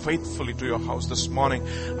so faithfully to your house this morning.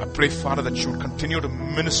 I pray, Father, that you will continue to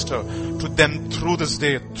minister to them through this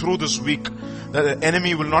day, through this week. That the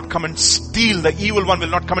enemy will not come and steal, the evil one will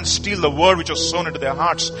not come and steal the word which was sown into their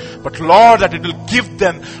hearts. But Lord, that it will give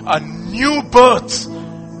them a new birth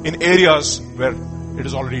in areas where it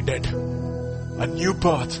is already dead. A new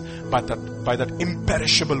birth by that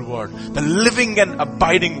imperishable word, the living and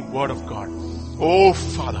abiding word of God. Oh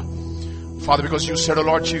Father, because you said, oh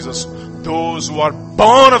Lord Jesus, those who are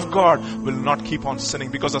born of God will not keep on sinning,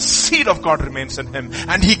 because the seed of God remains in him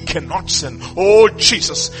and he cannot sin. Oh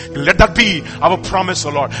Jesus, let that be our promise,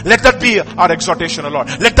 oh Lord. Let that be our exhortation, oh Lord.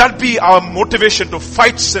 Let that be our motivation to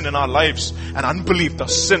fight sin in our lives, and unbelief, the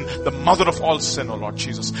sin, the mother of all sin, oh Lord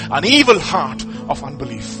Jesus. An evil heart of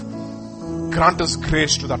unbelief. Grant us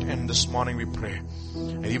grace to that end this morning, we pray.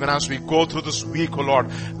 And even as we go through this week, oh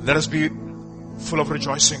Lord, let us be full of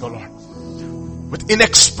rejoicing, oh Lord, with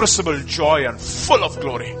inexpressible joy and full of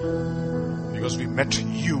glory, because we met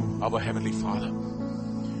you, our Heavenly Father.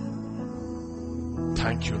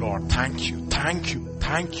 Thank you, Lord. Thank you,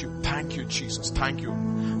 Jesus. Thank you.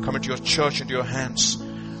 Commit your church into your hands.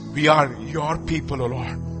 We are your people, oh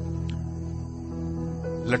Lord.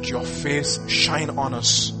 Let your face shine on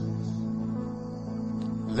us.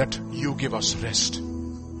 Let you give us rest,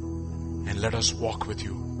 and let us walk with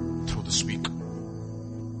you through this week.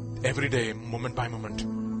 Every day, moment by moment,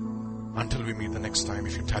 until we meet the next time,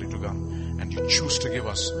 if you tarry to come and you choose to give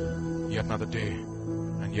us yet another day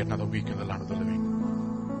and yet another week in the land of the living.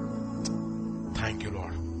 Thank you,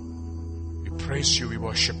 Lord. We praise you, we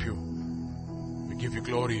worship you. We give you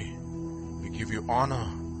glory. We give you honor.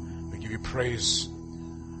 We give you praise.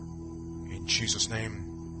 In Jesus'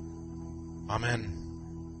 name, amen.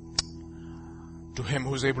 To him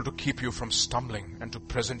who is able to keep you from stumbling and to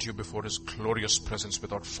present you before his glorious presence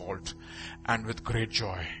without fault and with great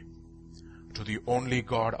joy. To the only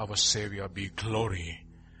God, our Savior, be glory,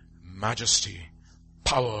 majesty,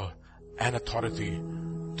 power, and authority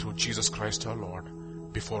through Jesus Christ our Lord,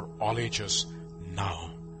 before all ages,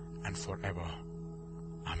 now and forever.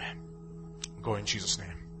 Amen. Go in Jesus'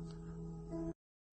 name.